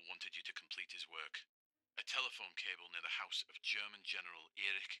Lapo wanted you to complete his work. A telephone cable near the house of German General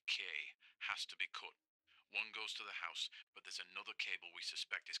Erich K. has to be cut. One goes to the house, but there's another cable we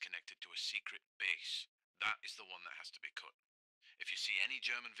suspect is connected to a secret base. That is the one that has to be cut. If you see any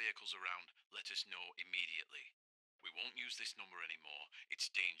German vehicles around, let us know immediately. We won't use this number anymore. It's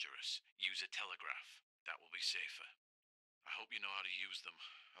dangerous. Use a telegraph. That will be safer. I hope you know how to use them.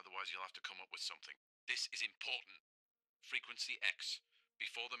 Otherwise, you'll have to come up with something. This is important. Frequency X.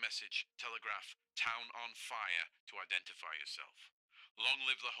 Before the message, telegraph "Town on fire" to identify yourself. Long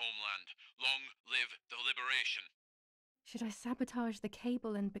live the homeland. Long live the liberation. Should I sabotage the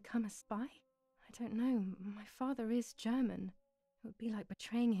cable and become a spy? I don't know. My father is German. It would be like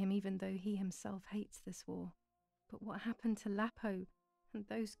betraying him even though he himself hates this war. But what happened to Lapo and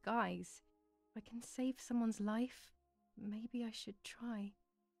those guys? If I can save someone's life, maybe I should try.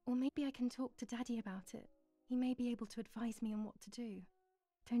 Or maybe I can talk to Daddy about it. He may be able to advise me on what to do.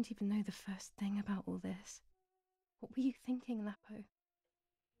 I don't even know the first thing about all this. What were you thinking, Lapo?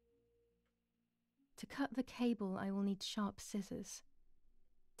 To cut the cable, I will need sharp scissors.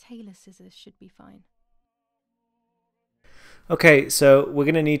 Tailor scissors should be fine. Okay, so we're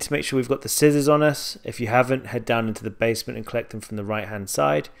going to need to make sure we've got the scissors on us. If you haven't, head down into the basement and collect them from the right hand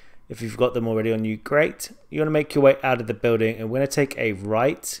side. If you've got them already on you, great. You want to make your way out of the building, and we're going to take a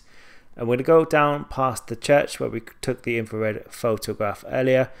right, and we're going to go down past the church where we took the infrared photograph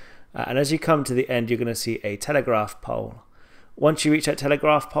earlier. And as you come to the end, you're going to see a telegraph pole. Once you reach that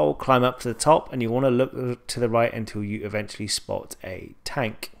telegraph pole, climb up to the top, and you want to look to the right until you eventually spot a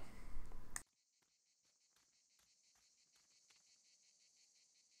tank.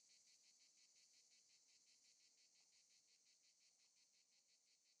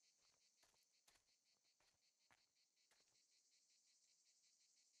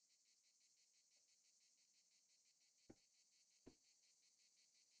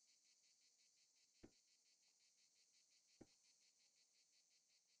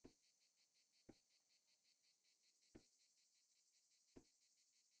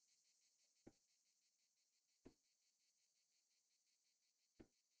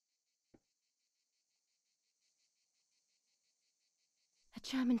 A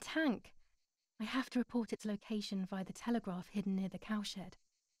German tank! I have to report its location via the telegraph hidden near the cowshed.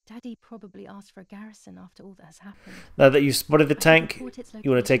 Daddy probably asked for a garrison after all that has happened. Now that you've spotted the tank, you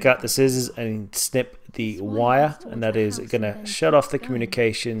want to take out the scissors and snip the wire, and that is going to shut off the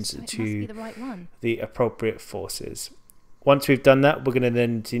communications to the appropriate forces. Once we've done that, we're going to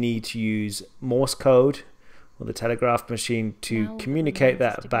then need to use Morse code or the telegraph machine to communicate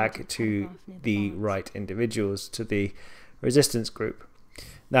that back to the right individuals, to the resistance group.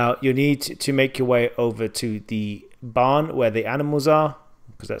 Now you'll need to make your way over to the barn where the animals are,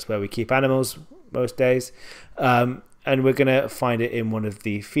 because that's where we keep animals most days, and we're going to find it in one of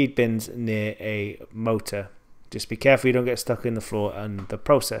the feed bins near a motor. Just be careful you don't get stuck in the floor and the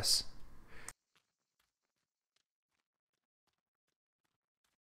process.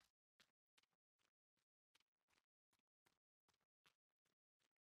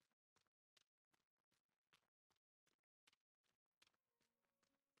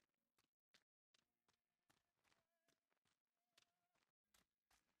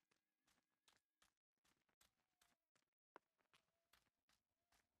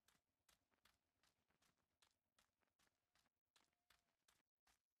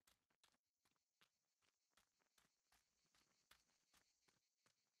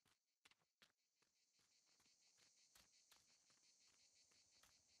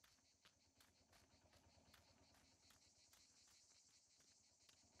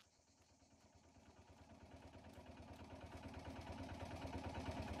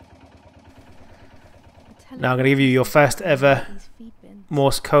 Now I'm going to give you your first ever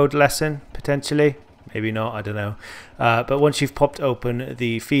Morse code lesson, potentially. Maybe not, I don't know. But once you've popped open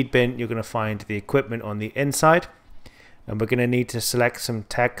the feed bin, you're going to find the equipment on the inside. And we're going to need to select some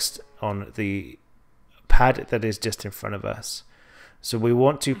text on the pad that is just in front of us. So we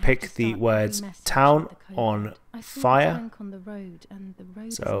want to pick the words town on fire.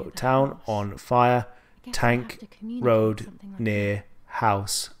 So town on fire, tank, road, near,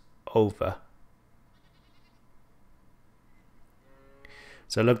 house, over.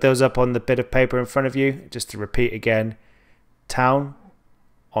 So look those up on the bit of paper in front of you. Just to repeat again: town,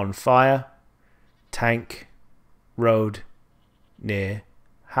 on fire, tank, road, near,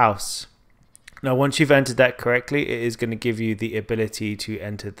 house. Now once you've entered that correctly, it is going to give you the ability to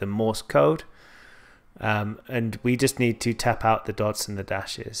enter the Morse code. And we just need to tap out the dots and the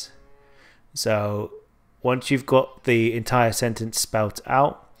dashes. So once you've got the entire sentence spelt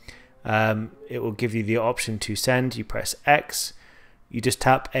out, it will give you the option to send. You press X. You just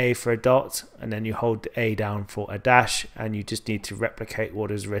tap A for a dot, and then you hold A down for a dash, and you just need to replicate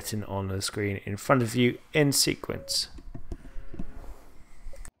what is written on the screen in front of you in sequence.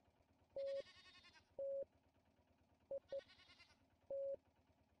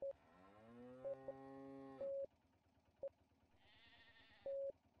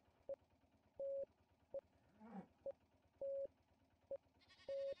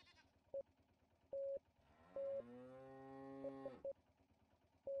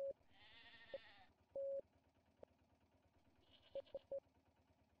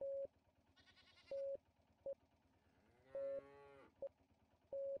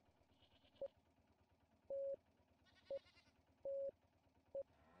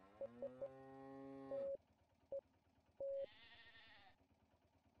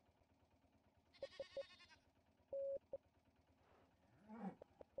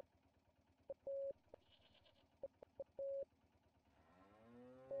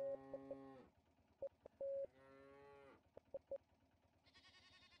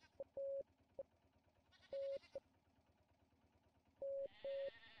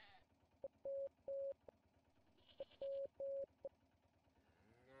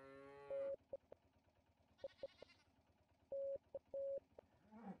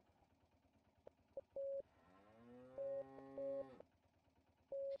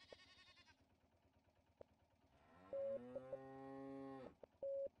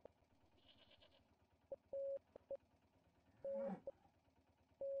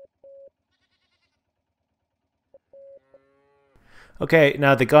 Okay,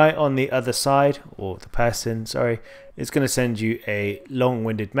 now the guy on the other side, or the person, sorry, is going to send you a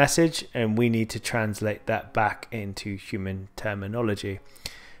long-winded message, and we need to translate that back into human terminology.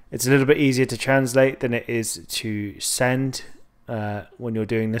 It's a little bit easier to translate than it is to send when you're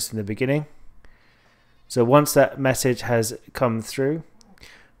doing this in the beginning. So once that message has come through,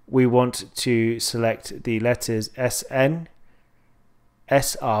 we want to select the letters SN,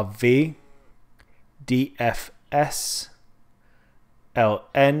 SRV, DFS,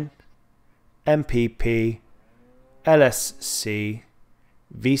 LN, MPP, LSC,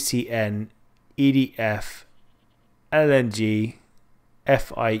 VCN, EDF, LNG,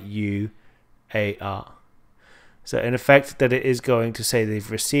 FIU, AR. So in effect, that it is going to say they've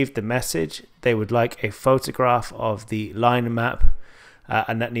received the message. They would like a photograph of the line map,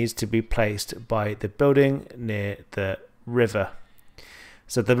 and that needs to be placed by the building near the river.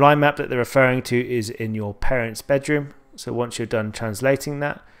 So the line map that they're referring to is in your parents' bedroom. So once you're done translating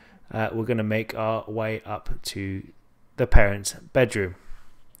that, we're going to make our way up to the parents' bedroom.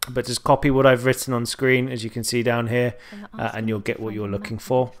 But just copy what I've written on screen, as you can see down here, and you'll get what you're looking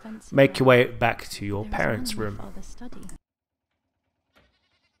for. Make your way back to your parents' room.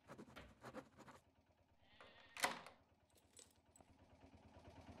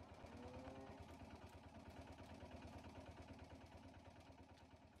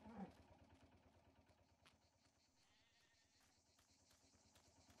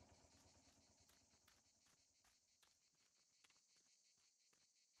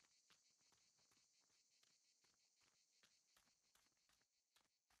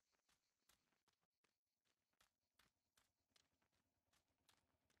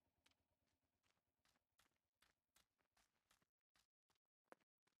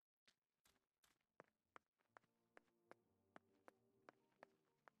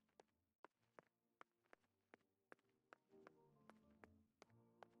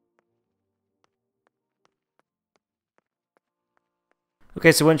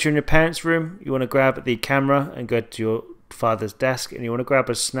 Okay, so once you're in your parents' room, you want to grab the camera and go to your father's desk, and you want to grab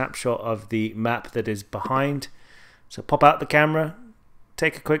a snapshot of the map that is behind. So pop out the camera,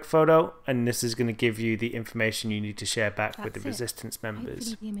 take a quick photo, and this is going to give you the information you need to share back with the resistance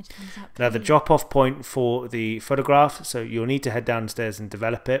members. Now the drop-off point for the photograph, so you'll need to head downstairs and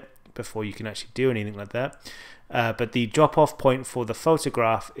develop it before you can actually do anything like that. But the drop-off point for the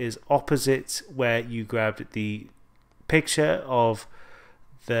photograph is opposite where you grabbed the picture of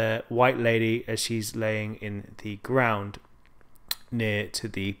the white lady as she's laying in the ground near to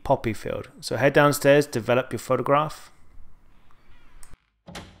the poppy field. So head downstairs, develop your photograph.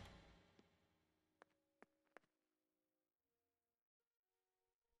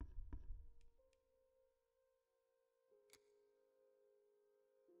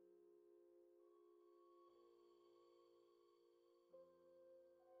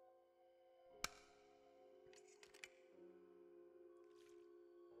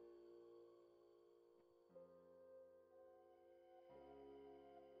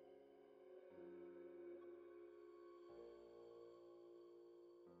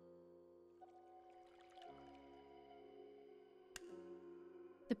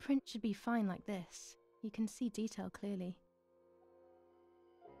 The print should be fine like this. You can see detail clearly.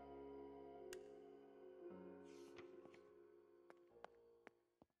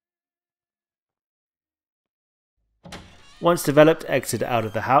 Once developed, exit out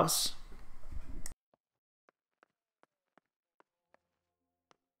of the house.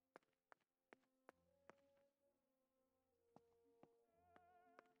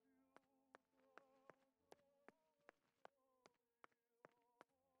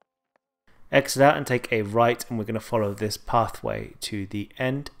 Exit out and take a right, and we're going to follow this pathway to the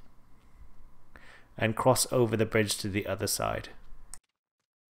end and cross over the bridge to the other side.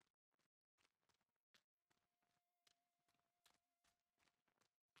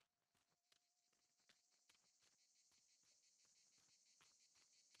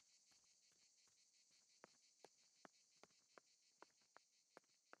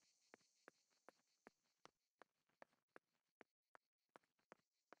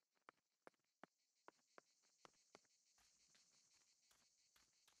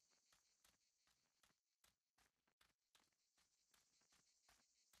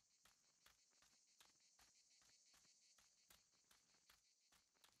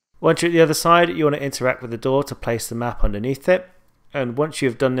 Once you're at the other side, you want to interact with the door to place the map underneath it. And once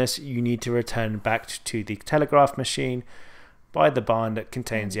you've done this, you need to return back to the telegraph machine by the barn that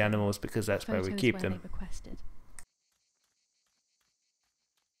contains the animals, because that's where we keep them.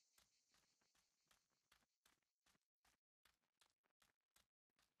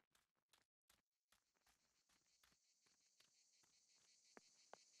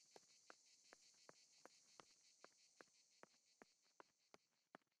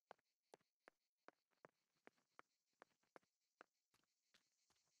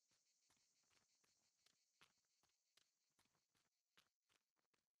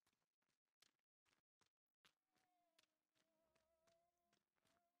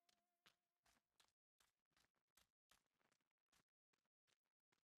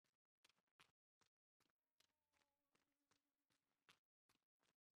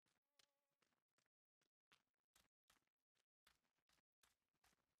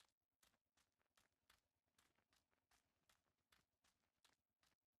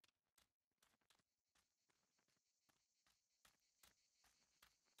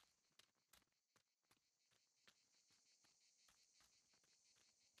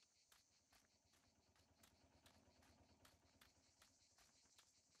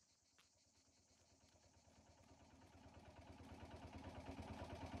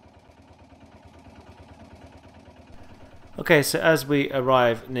 Okay, so as we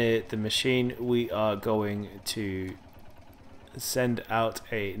arrive near the machine, we are going to send out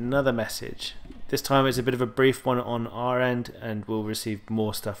another message. This time it's a bit of a brief one on our end, and we'll receive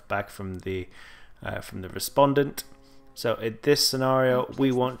more stuff back from the respondent. So in this scenario,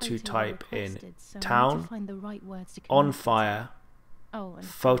 we want to type in town, on fire,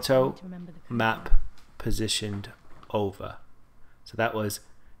 photo, map, positioned over. So that was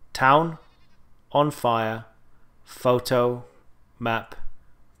town, on fire, photo, map,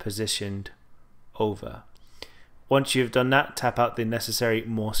 positioned over. Once you've done that, tap out the necessary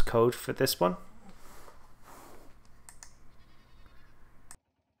Morse code for this one.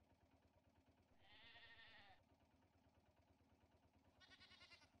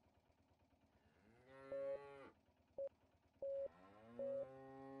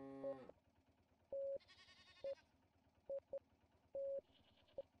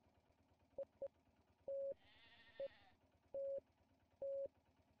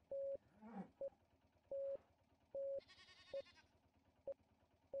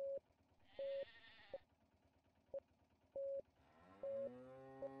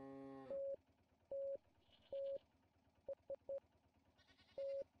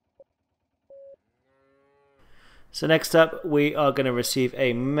 So next up, we are going to receive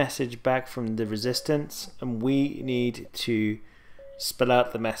a message back from the resistance, and we need to spell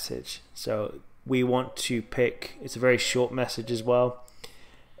out the message. So we want to pick, it's a very short message as well.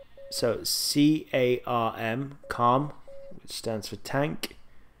 So CARM, calm, which stands for tank,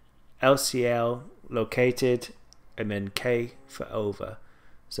 LCL, located, and then K for over.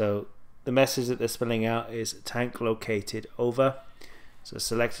 So the message that they're spelling out is tank located over. So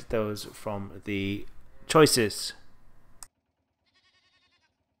select those from the choices.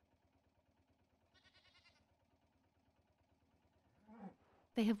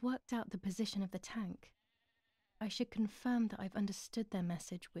 They have worked out the position of the tank. I should confirm that I've understood their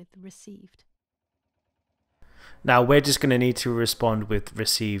message with received. Now we're just going to need to respond with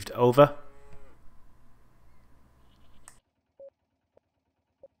received over.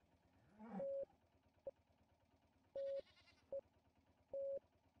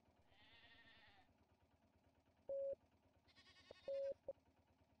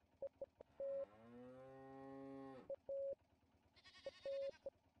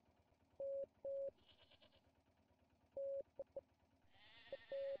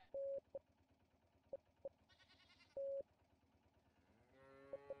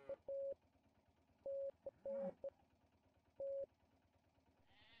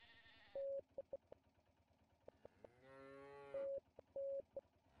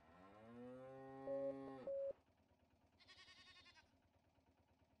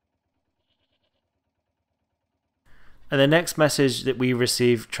 And the next message that we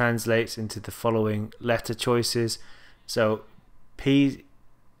receive translates into the following letter choices. So TRV,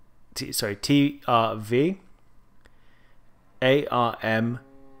 ARM,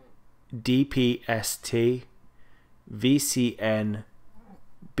 DPST, VCN,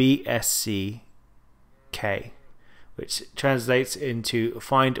 BSC, K, which translates into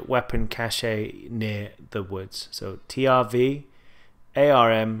find weapon cache near the woods. So TRV,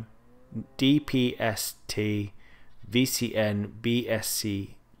 ARM, DPST, VCN,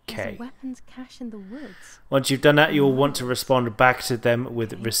 BSC, K. There's a weapons cache in the woods. Once you've done that, you'll want to respond back to them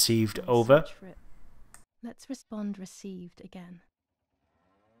with received over. Let's respond received again.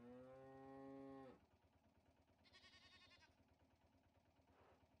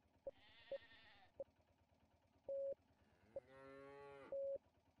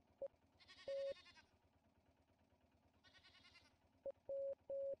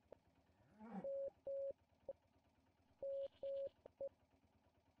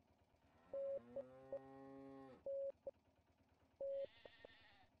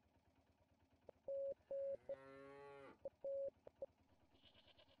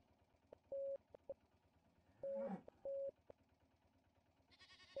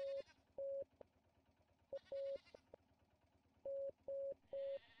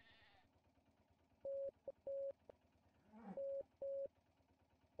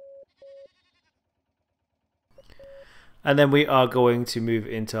 And then we are going to move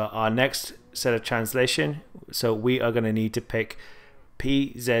into our next set of translation. So we are going to need to pick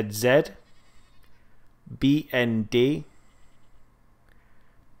PZZ, BND,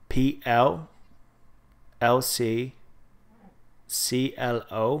 PL, LC,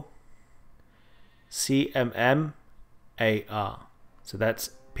 CLO, CMM, AR. So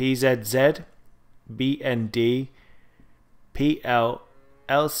that's PZZ, BND, PL,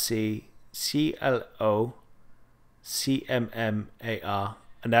 LC, CLO, CMMAR,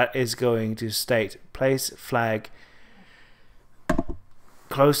 and that is going to state place flag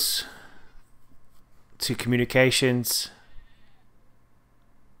close to communications.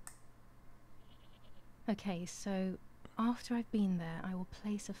 Okay, so after I've been there, I will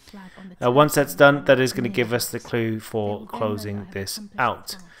place a flag on the Now once that's telephone done, that pole is going to near give the us the house. clue They for will then know that closing I have this accomplished the out.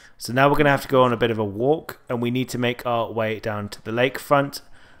 task. So now we're going to have to go on a bit of a walk, and we need to make our way down to the lakefront.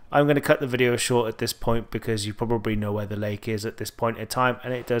 I'm going to cut the video short at this point because you probably know where the lake is at this point in time,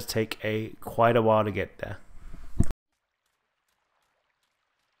 and it does take quite a while to get there.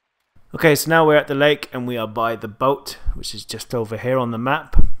 Okay, so now we're at the lake and we are by the boat, which is just over here on the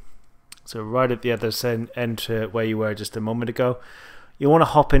map. So right at the other end to where you were just a moment ago. You want to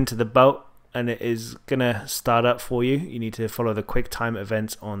hop into the boat and it is going to start up for you. You need to follow the quick time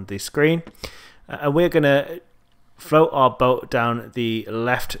events on the screen. And we're going to float our boat down the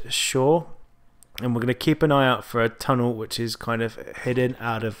left shore. And we're going to keep an eye out for a tunnel which is kind of hidden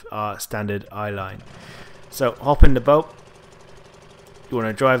out of our standard eye line. So hop in the boat. You want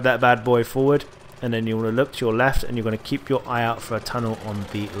to drive that bad boy forward, and then you want to look to your left, and you're going to keep your eye out for a tunnel on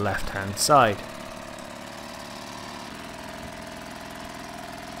the left hand side.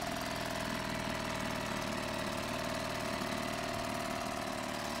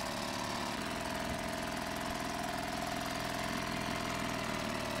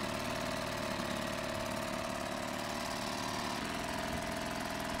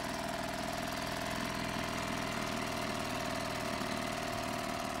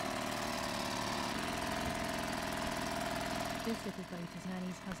 This little boat is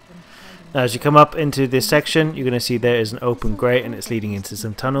Nanny's husband. Now, as you come up into this section, you're going to see there is an open grate and it's leading into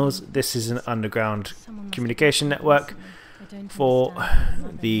some tunnels. This is an underground communication network for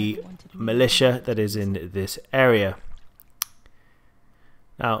the militia that is in this area.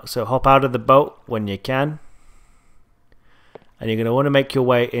 Now, so hop out of the boat when you can. And you're going to want to make your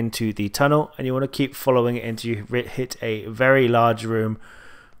way into the tunnel, and you want to keep following it until you hit a very large room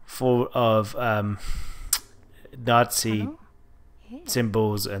full of Nazi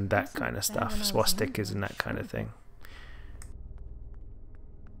symbols and that kind of stuff, swastikas and that kind of thing.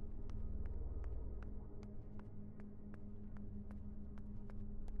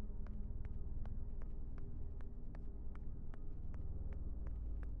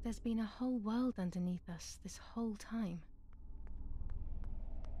 There's been a whole world underneath us this whole time.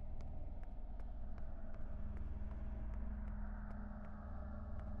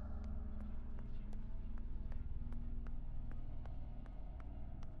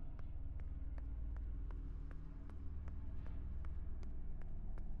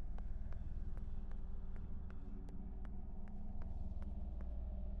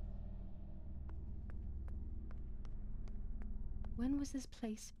 When was this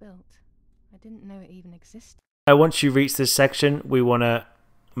place built? I didn't know it even existed. Once you reach this section, we want to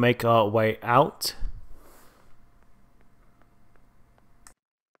make our way out.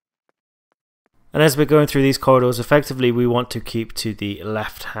 And as we're going through these corridors, effectively we want to keep to the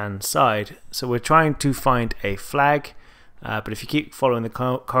left hand side. So we're trying to find a flag, but if you keep following the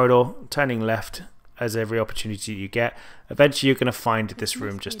corridor, turning left as every opportunity you get, eventually you're going to find this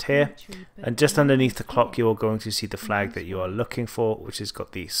room just here, and just underneath the clock you are going to see the flag that you are looking for, which has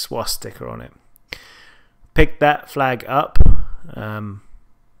got the swastika on it. Pick that flag up.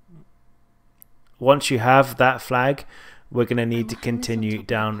 Once you have that flag, we're going to need to continue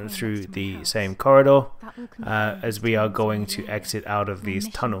down through the same corridor as we are going to exit out of these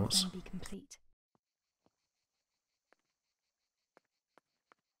tunnels.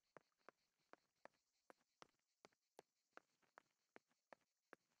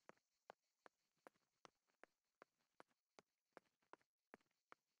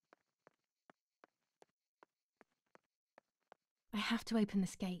 I have to open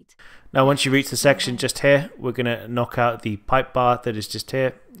this gate. Now once you reach the section just here, we're going to knock out the pipe bar that is just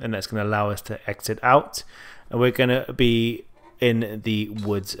here, and that's going to allow us to exit out, and we're going to be in the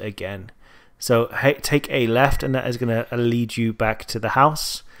woods again. So take a left, and that is going to lead you back to the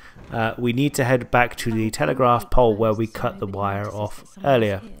house. We need to head back to the telegraph pole where we cut the wire off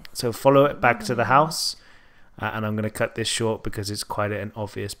earlier. So follow it back to the house, and I'm going to cut this short because it's quite an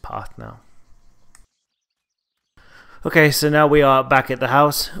obvious path now. Okay, so now we are back at the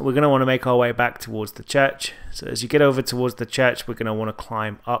house. We're going to want to make our way back towards the church. So as you get over towards the church, we're going to want to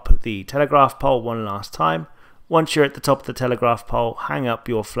climb up the telegraph pole one last time. Once you're at the top of the telegraph pole, hang up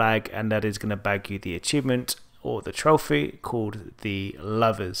your flag, and that is going to bag you the achievement or the trophy called the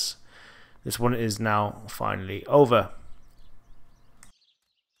Lovers. This one is now finally over.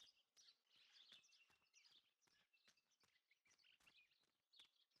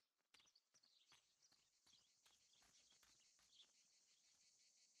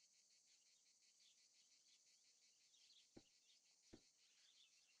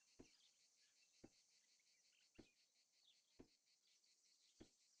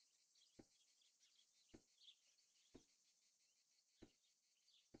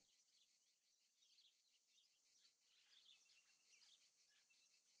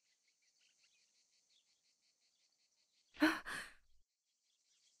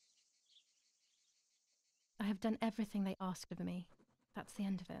 have done everything they asked of me. That's the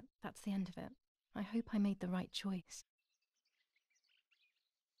end of it. That's the end of it. I hope I made the right choice.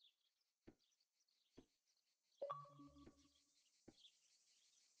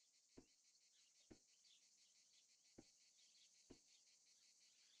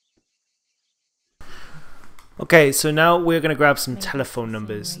 Okay, so now we're going to grab some telephone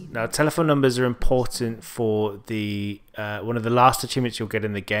numbers. Now, telephone numbers are important for the one of the last achievements you'll get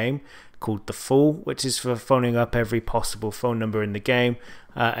in the game, called the Fool, which is for phoning up every possible phone number in the game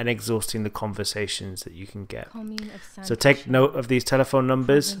and exhausting the conversations that you can get. So take note of these telephone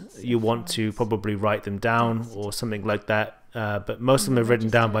numbers. You want to probably write them down or something like that, but most of them are written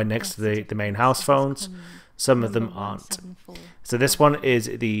down by next to the main house phones. Some of them aren't. So this one is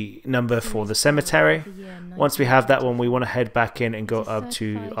the number for the cemetery. Once we have that one, we want to head back in and go up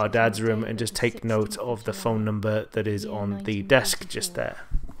to our dad's room and just take note of the phone number that is on the desk just there.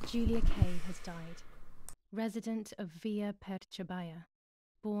 Julia Kay has died. Resident of Villa Perchabaya,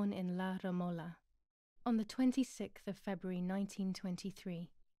 born in La Romola. On the 26th of February 1923,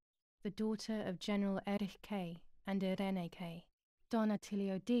 the daughter of General Erich Kay and Irene Kay. Don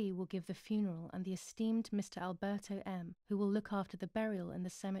Attilio D. will give the funeral, and the esteemed Mr. Alberto M., who will look after the burial in the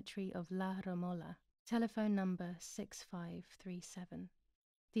cemetery of La Romola. Telephone number 6537.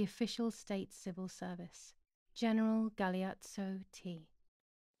 The official state civil service. General Galeazzo T.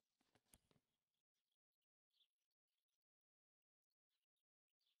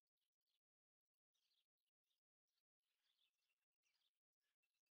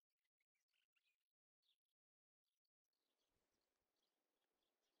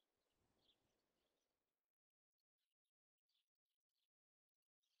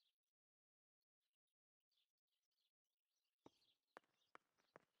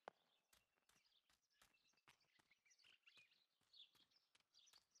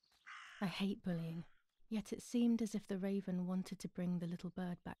 I hate bullying, yet it seemed as if the raven wanted to bring the little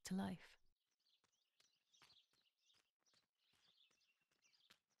bird back to life.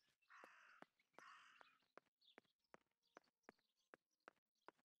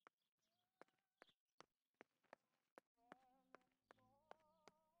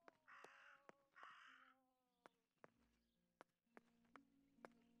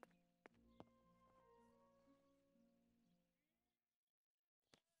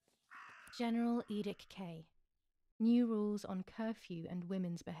 General Edict K. New rules on curfew and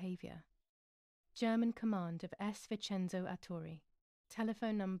women's behavior. German command of S. Vincenzo Attori.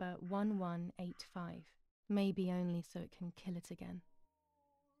 Telephone number 1185. Maybe only so it can kill it again.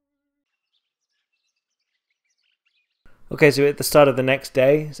 Okay, so we're at the start of the next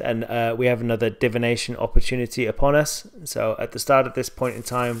day, and we have another divination opportunity upon us. So at the start of this point in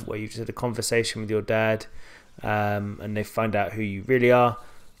time, where you've just had a conversation with your dad, and they find out who you really are,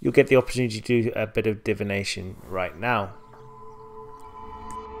 you'll get the opportunity to do a bit of divination right now.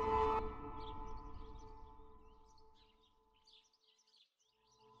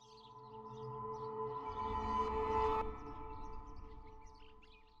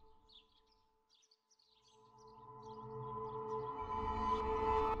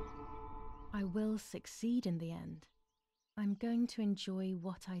 I will succeed in the end. I'm going to enjoy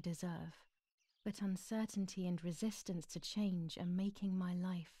what I deserve, but uncertainty and resistance to change are making my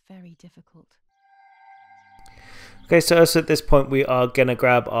life very difficult. Okay, so also at this point we are going to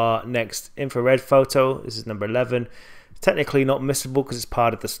grab our next infrared photo. This is number 11. Technically not missable because it's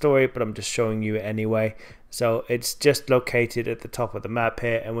part of the story, but I'm just showing you it anyway. So it's just located at the top of the map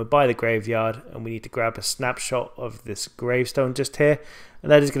here, and we're by the graveyard, and we need to grab a snapshot of this gravestone just here,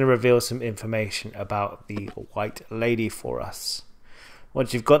 and that is going to reveal some information about the White Lady for us.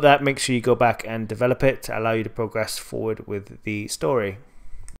 Once you've got that, make sure you go back and develop it to allow you to progress forward with the story.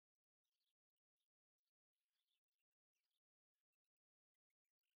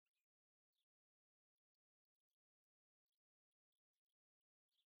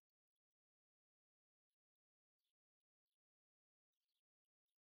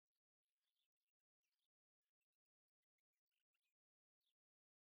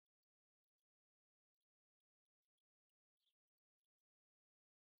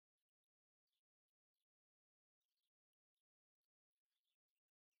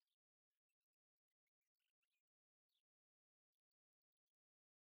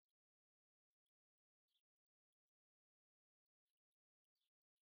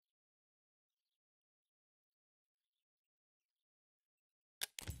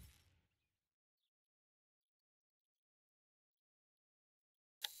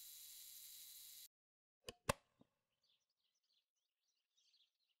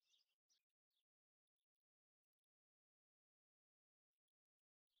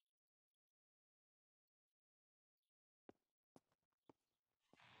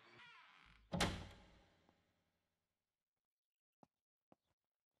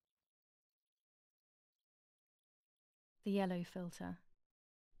 The yellow filter.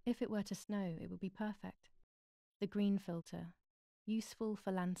 If it were to snow, it would be perfect. The green filter. Useful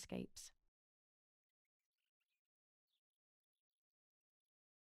for landscapes.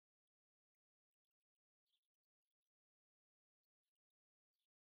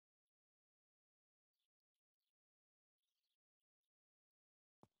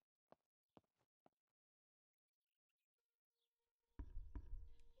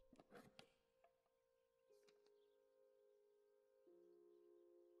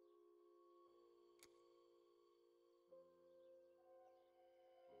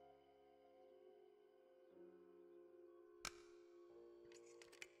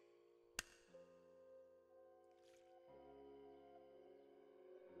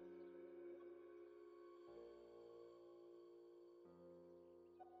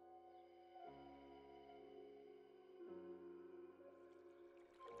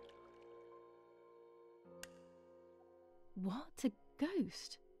 What? A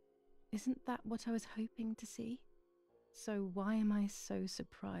ghost? Isn't that what I was hoping to see? So why am I so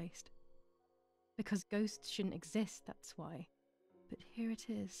surprised? Because ghosts shouldn't exist, that's why. But here it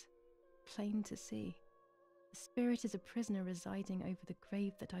is, plain to see. The spirit is a prisoner residing over the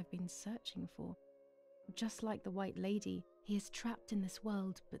grave that I've been searching for. Just like the White Lady, he is trapped in this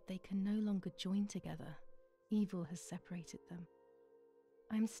world, but they can no longer join together. Evil has separated them.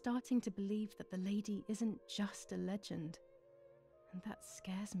 I'm starting to believe that the lady isn't just a legend, and that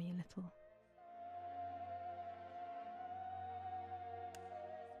scares me a little.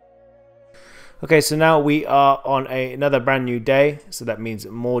 Okay, so now we are on another brand new day, so that means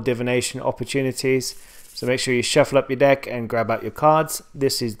more divination opportunities. So make sure you shuffle up your deck and grab out your cards.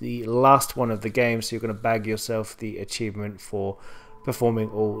 This is the last one of the game, so you're going to bag yourself the achievement for performing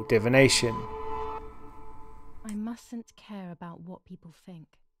all divination. I mustn't care about what people think.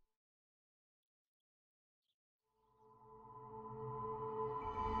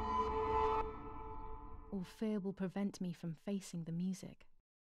 Or fear will prevent me from facing the music.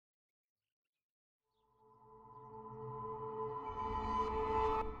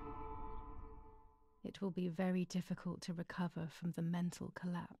 It will be very difficult to recover from the mental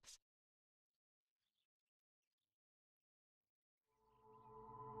collapse.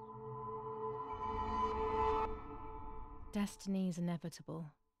 Destiny is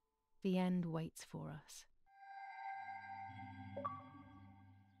inevitable. The end waits for us.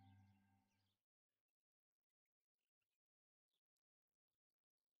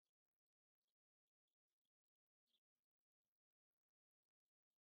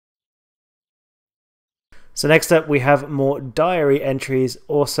 So next up we have more diary entries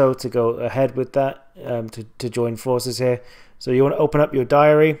also to go ahead with that, to join forces here. So you want to open up your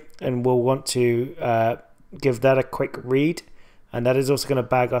diary and we'll want to give that a quick read, and that is also going to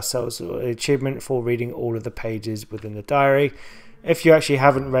bag ourselves an achievement for reading all of the pages within the diary. If you actually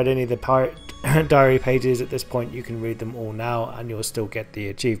haven't read any of the diary pages at this point, you can read them all now and you'll still get the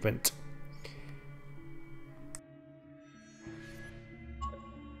achievement.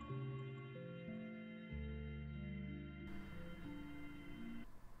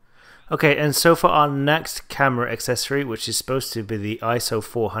 Okay, and so for our next camera accessory, which is supposed to be the ISO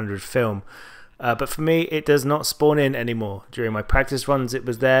 400 film, but for me it does not spawn in anymore. During my practice runs it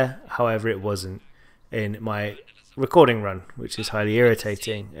was there, however it wasn't in my recording run, which is highly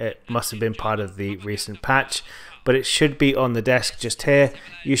irritating. It must have been part of the recent patch, but it should be on the desk just here.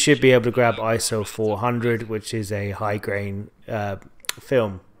 You should be able to grab ISO 400, which is a high grain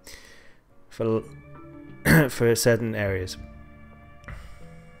film for certain areas.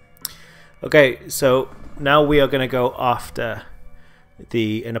 Okay, so now we are going to go after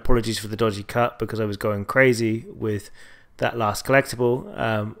and apologies for the dodgy cut because I was going crazy with that last collectible,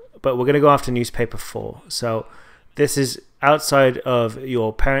 but we're going to go after newspaper 4. So this is outside of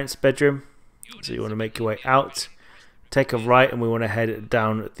your parents' bedroom, so you want to make your way out, take a right, and we want to head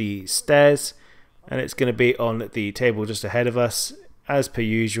down the stairs, and it's going to be on the table just ahead of us as per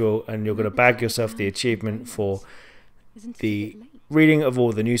usual, and you're going to bag yourself the achievement for the reading of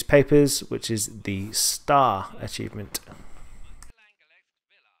all the newspapers, which is the Star achievement.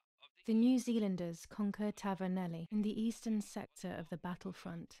 The New Zealanders conquer Tavernelli. In the eastern sector of the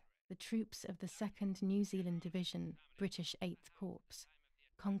battlefront, the troops of the 2nd New Zealand Division, British 8th Corps,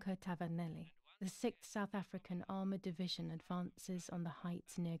 conquer Tavernelli. The 6th South African Armoured Division advances on the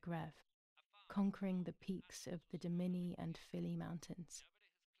heights near Greve, conquering the peaks of the Dimini and Philly Mountains.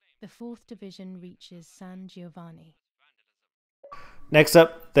 The 4th Division reaches San Giovanni. Next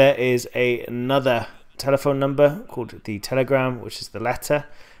up, there is another telephone number called the telegram, which is the letter,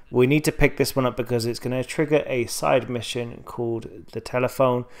 We need to pick this one up because it's going to trigger a side mission called the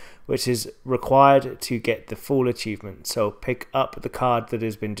telephone, which is required to get the full achievement. So pick up the card that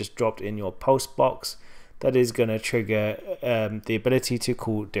has been just dropped in your post box. That is going to trigger the ability to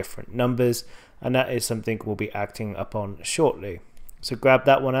call different numbers, and that is something we'll be acting upon shortly. So grab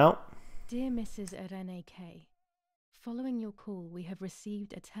that one out. Dear Mrs. Irene K, following your call, we have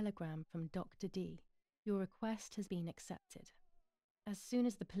received a telegram from Dr. D. Your request has been accepted. As soon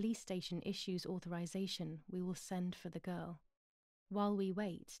as the police station issues authorization, we will send for the girl. While we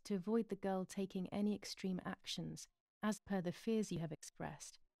wait, to avoid the girl taking any extreme actions, as per the fears you have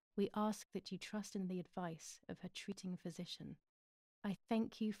expressed, we ask that you trust in the advice of her treating physician. I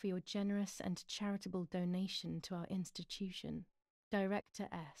thank you for your generous and charitable donation to our institution. Director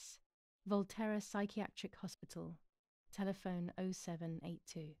S. Volterra Psychiatric Hospital. Telephone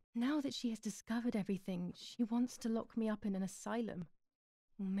 0782. Now that she has discovered everything, she wants to lock me up in an asylum.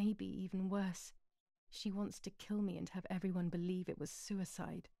 Or maybe even worse, she wants to kill me and have everyone believe it was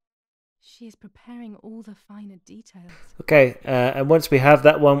suicide. She is preparing all the finer details. Okay, and once we have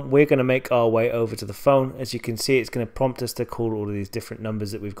that one, we're going to make our way over to the phone. As you can see, it's going to prompt us to call all of these different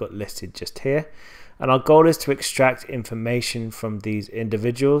numbers that we've got listed just here. And our goal is to extract information from these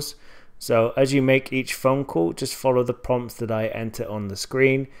individuals. So as you make each phone call, just follow the prompts that I enter on the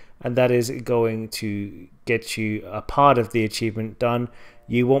screen, and that is going to get you a part of the achievement done.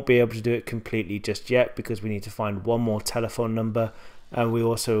 You won't be able to do it completely just yet because we need to find one more telephone number, and we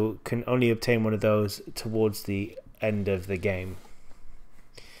also can only obtain one of those towards the end of the game.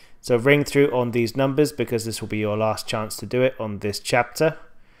 So ring through on these numbers because this will be your last chance to do it on this chapter,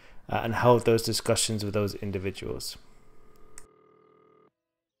 and hold those discussions with those individuals.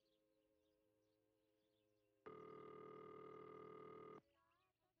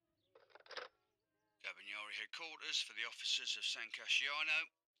 Cabignari headquarters for the officers of San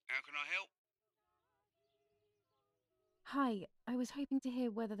Casciano. How can I help? Hi, I was hoping to hear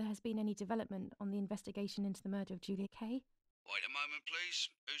whether there has been any development on the investigation into the murder of Julia K. Wait a moment,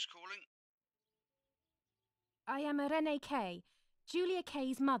 please. Who's calling? I am Irene K, Julia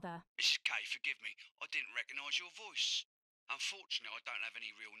K's mother. Mrs. K, forgive me. I didn't recognise your voice. Unfortunately, I don't have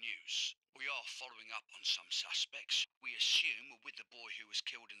any real news. We are following up on some suspects. We assume we're with the boy who was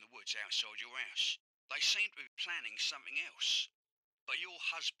killed in the woods outside your house. They seem to be planning something else. But your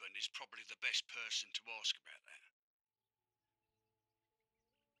husband is probably the best person to ask about that.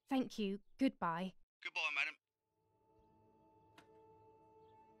 Thank you. Goodbye. Goodbye, madam.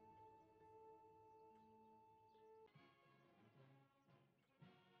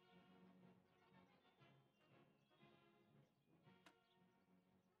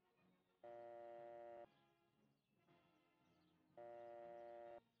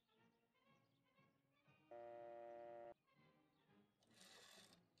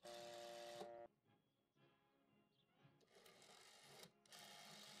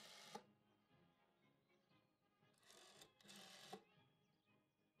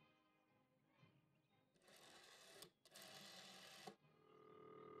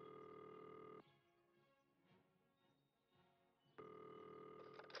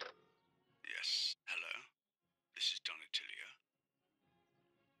 Yes, hello. This is Donatilia.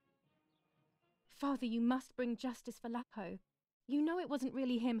 Father, you must bring justice for Lapo. You know it wasn't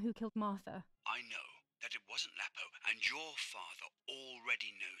really him who killed Martha. I know that it wasn't Lapo, and your father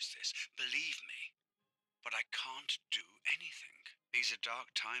already knows this. Believe me. But I can't do anything. These are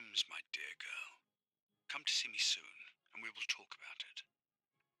dark times, my dear girl. Come to see me soon, and we will talk about it.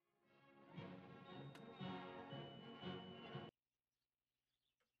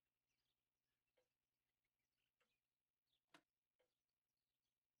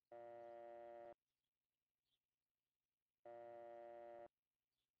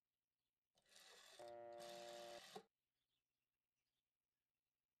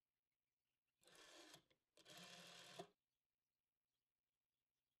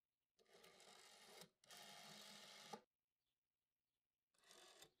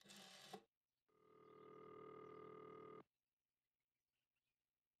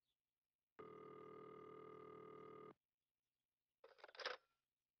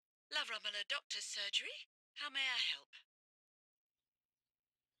 La Romola Doctor's Surgery. How may I help?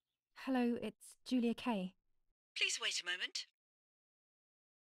 Hello, it's Julia K. Please wait a moment.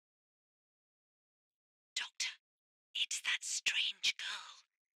 Doctor, it's that strange girl,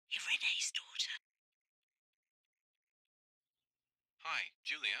 Irene's daughter. Hi,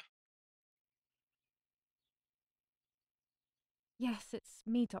 Julia. Yes, it's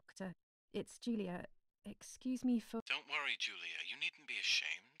me, Doctor. It's Julia. Excuse me for... Don't worry, Julia. You needn't be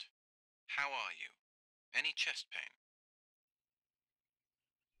ashamed. How are you? Any chest pain?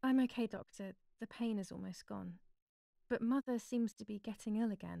 I'm okay, Doctor. The pain is almost gone. But Mother seems to be getting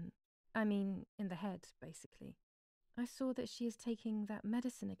ill again. I mean, in the head, basically. I saw that she is taking that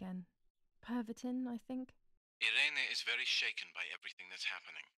medicine again. Pervitin, I think. Irene is very shaken by everything that's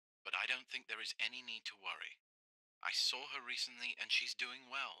happening, but I don't think there is any need to worry. I saw her recently and she's doing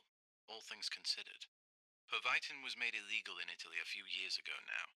well, all things considered. Pervitin was made illegal in Italy a few years ago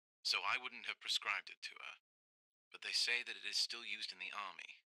now, so I wouldn't have prescribed it to her. But they say that it is still used in the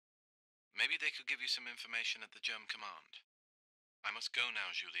army. Maybe they could give you some information at the German command. I must go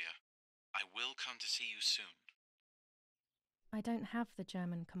now, Julia. I will come to see you soon. I don't have the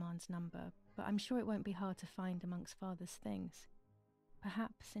German command's number, but I'm sure it won't be hard to find amongst Father's things.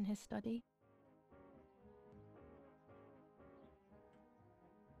 Perhaps in his study?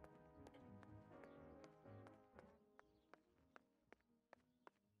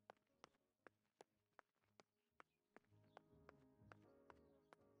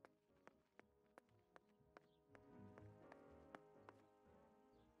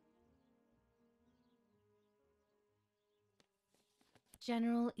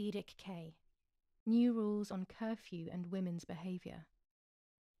 General Edict K. New rules on curfew and women's behaviour.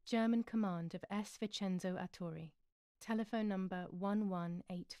 German command of S. Vincenzo Attori. Telephone number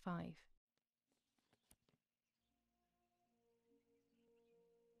 1185.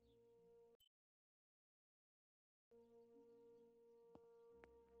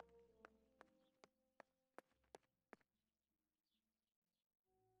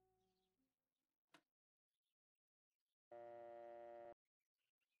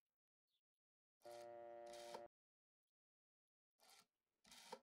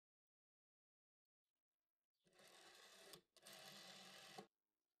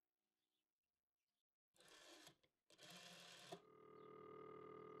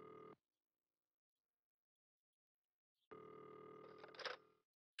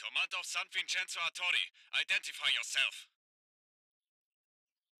 Command of San Vincenzo Attori, identify yourself.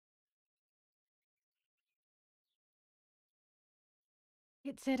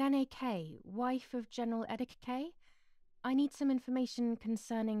 It's Irene K., wife of General Edict K. I need some information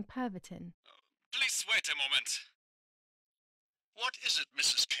concerning Pervitin. Please wait a moment. What is it,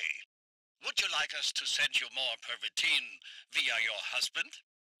 Mrs. K? Would you like us to send you more Pervitin via your husband?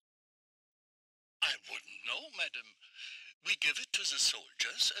 I wouldn't know, madam. We give it to the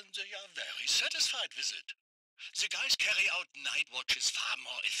soldiers and they are very satisfied with it. The guys carry out night watches far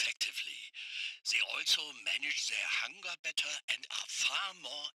more effectively. They also manage their hunger better and are far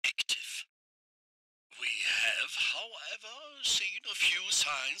more active. We have, however, seen a few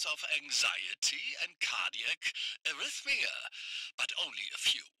signs of anxiety and cardiac arrhythmia, but only a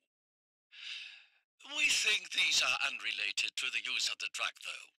few. We think these are unrelated to the use of the drug,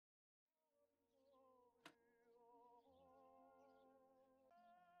 though.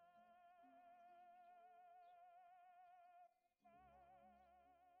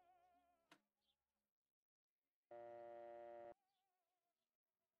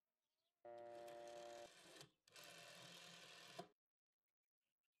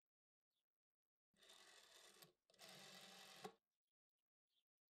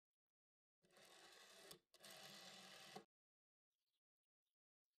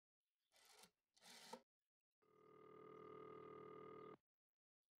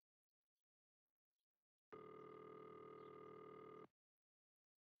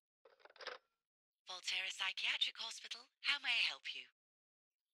 Volterra Psychiatric Hospital. How may I help you?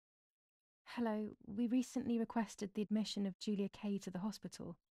 Hello, we recently requested the admission of Julia K. to the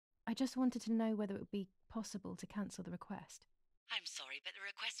hospital. I just wanted to know whether it would be possible to cancel the request. I'm sorry, but the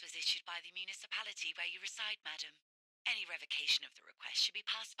request was issued by the municipality where you reside, madam. Any revocation of the request should be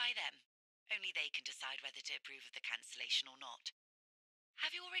passed by them. Only they can decide whether to approve of the cancellation or not.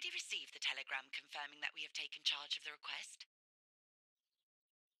 Have you already received the telegram confirming that we have taken charge of the request?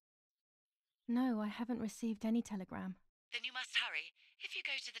 No, I haven't received any telegram. Then you must hurry. If you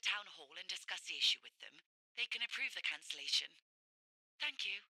go to the town hall and discuss the issue with them, they can approve the cancellation. Thank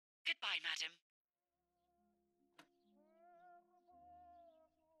you. Goodbye, madam.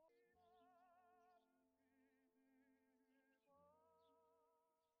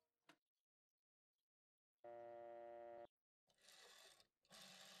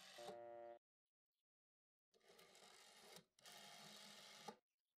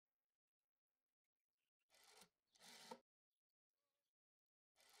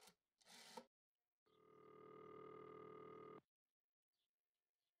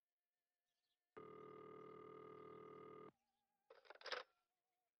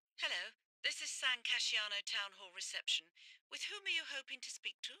 Hello, this is San Casciano Town Hall reception. With whom are you hoping to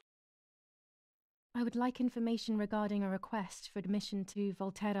speak to? I would like information regarding a request for admission to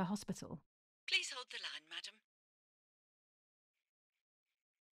Volterra Hospital. Please hold the line, madam.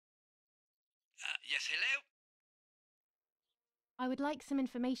 Yes, hello? I would like some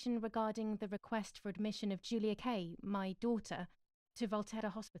information regarding the request for admission of Julia Kay, my daughter, to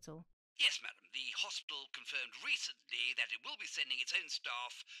Volterra Hospital. Yes, madam. The hospital confirmed recently that it will be sending its own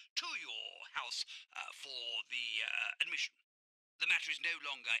staff to your house for the admission. The matter is no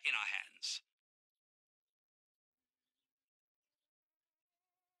longer in our hands.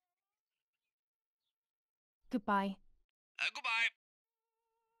 Goodbye. Goodbye.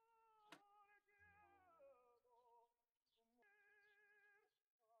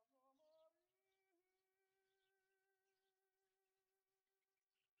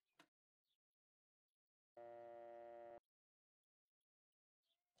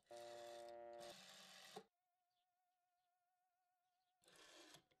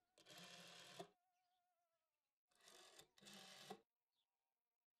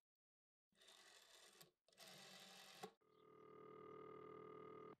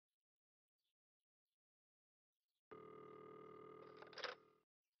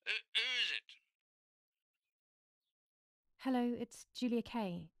 Who is it? Hello, it's Julia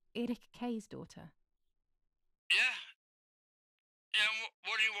Kay, Eric Kay's daughter. Yeah? Yeah, and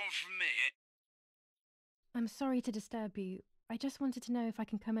what do you want from me? I'm sorry to disturb you. I just wanted to know if I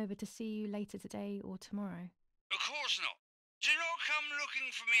can come over to see you later today or tomorrow. Of course not. Do not come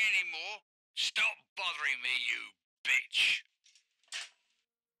looking for me anymore. Stop bothering me, you bitch.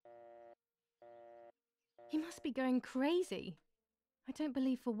 He must be going crazy. I don't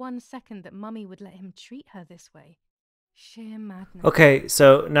believe for 1 second that Mummy would let him treat her this way. Sheer madness. Okay,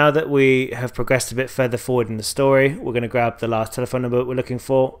 so now that we have progressed a bit further forward in the story, we're going to grab the last telephone number we're looking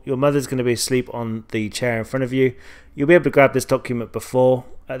for. Your mother's going to be asleep on the chair in front of you. You'll be able to grab this document before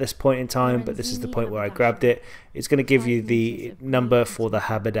at this point in time, but this is the point where I grabbed it. It's going to give you the number for the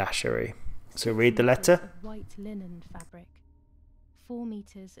haberdashery. So read the letter. White linen fabric. 4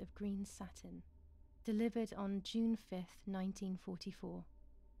 meters of green satin. Delivered on June 5th, 1944.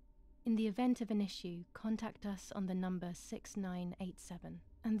 In the event of an issue, contact us on the number 6987.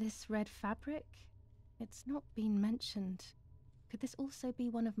 And this red fabric? It's not been mentioned. Could this also be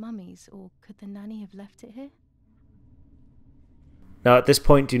one of Mummy's, or could the nanny have left it here? Now at this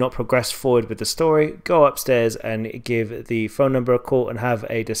point, do not progress forward with the story. Go upstairs and give the phone number a call and have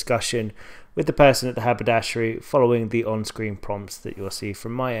a discussion with the person at the haberdashery following the on-screen prompts that you'll see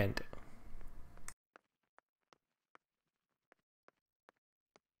from my end.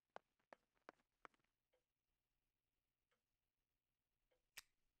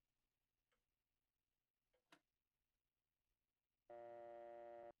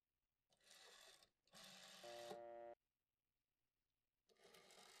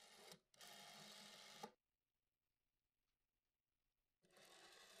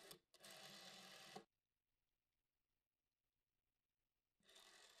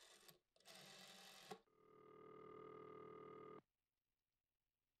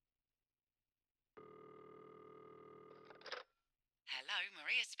 Hello,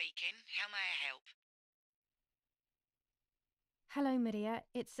 Maria speaking. How may I help? Hello, Maria.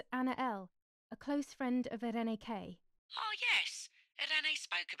 It's Anna L., a close friend of Irene K. Oh, yes. Irene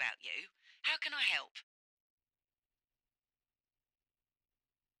spoke about you. How can I help?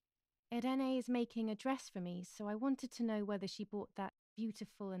 Irene is making a dress for me, so I wanted to know whether she bought that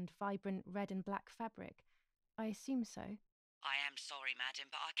beautiful and vibrant red and black fabric. I assume so. I am sorry, madam,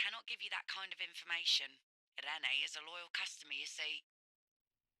 but I cannot give you that kind of information. Irene is a loyal customer, you see.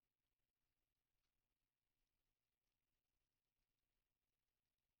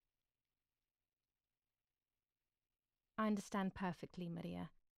 I understand perfectly,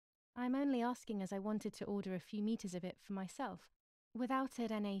 Maria. I'm only asking as I wanted to order a few meters of it for myself, without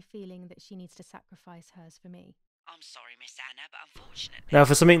Irene feeling that she needs to sacrifice hers for me. I'm sorry, Miss Anna, but unfortunately... Now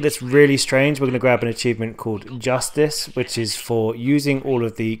for something that's really strange, we're going to grab an achievement called Justice, which is for using all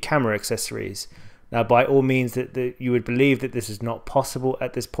of the camera accessories. Now by all means that you would believe that this is not possible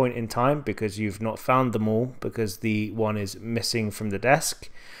at this point in time because you've not found them all, because the one is missing from the desk.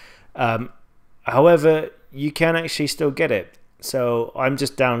 However, you can actually still get it. So I'm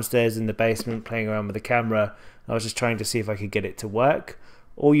just downstairs in the basement playing around with the camera. I was just trying to see if I could get it to work.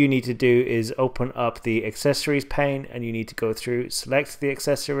 All you need to do is open up the accessories pane and you need to go through, select the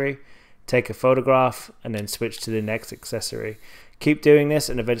accessory, take a photograph and then switch to the next accessory. Keep doing this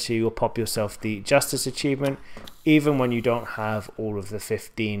and eventually you'll pop yourself the Justice achievement, even when you don't have all of the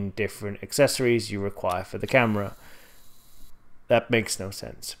 15 different accessories you require for the camera. That makes no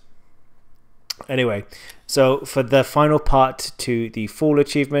sense. Anyway, so for the final part to the Fall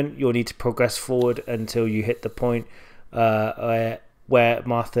achievement, you'll need to progress forward until you hit the point where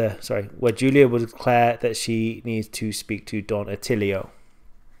Julia will declare that she needs to speak to Don Attilio.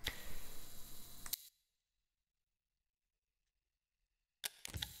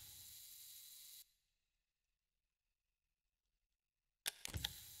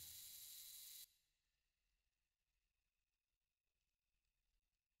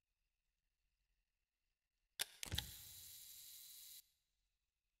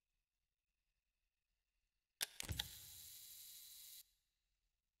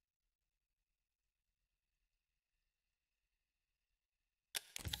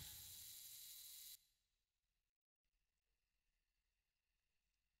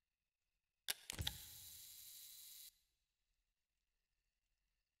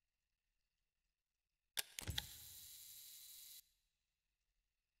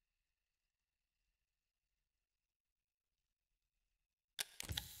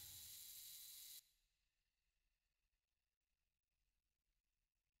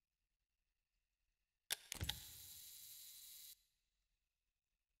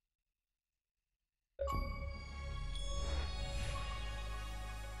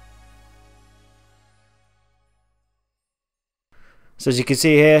 So as you can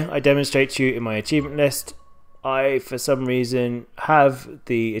see here, I demonstrate to you in my achievement list. I, for some reason, have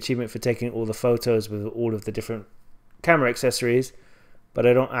the achievement for taking all the photos with all of the different camera accessories, but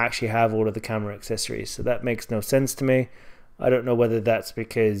I don't actually have all of the camera accessories. So that makes no sense to me. I don't know whether that's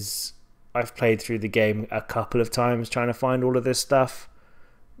because I've played through the game a couple of times trying to find all of this stuff.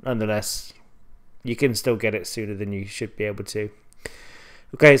 Nonetheless, you can still get it sooner than you should be able to.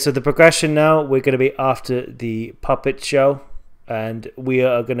 Okay, so the progression now, we're going to be after the puppet show. And we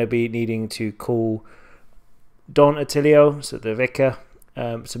are going to be needing to call Don Attilio, so the vicar.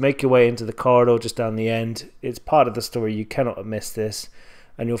 So make your way into the corridor just down the end. It's part of the story, you cannot miss this.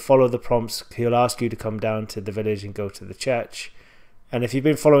 And you'll follow the prompts. He'll ask you to come down to the village and go to the church. And if you've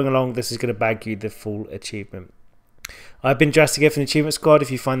been following along, this is going to bag you the full achievement. I've been Drastic from the Achievement Squad.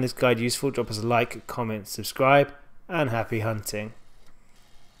 If you find this guide useful, drop us a like, comment, subscribe, and happy hunting.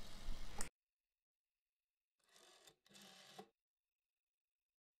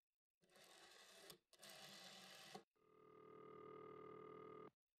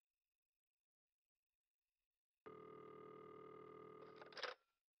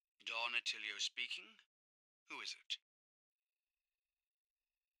 Don Attilio speaking. Who is it?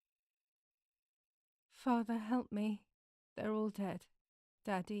 Father, help me. They're all dead.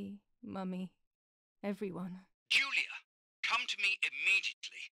 Daddy, Mummy, everyone. Julia, come to me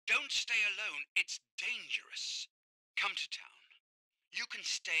immediately. Don't stay alone. It's dangerous. Come to town. You can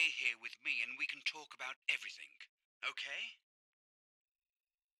stay here with me and we can talk about everything. Okay?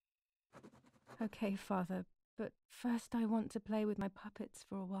 Okay, Father, but first I want to play with my puppets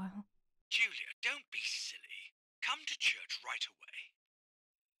for a while. Julia,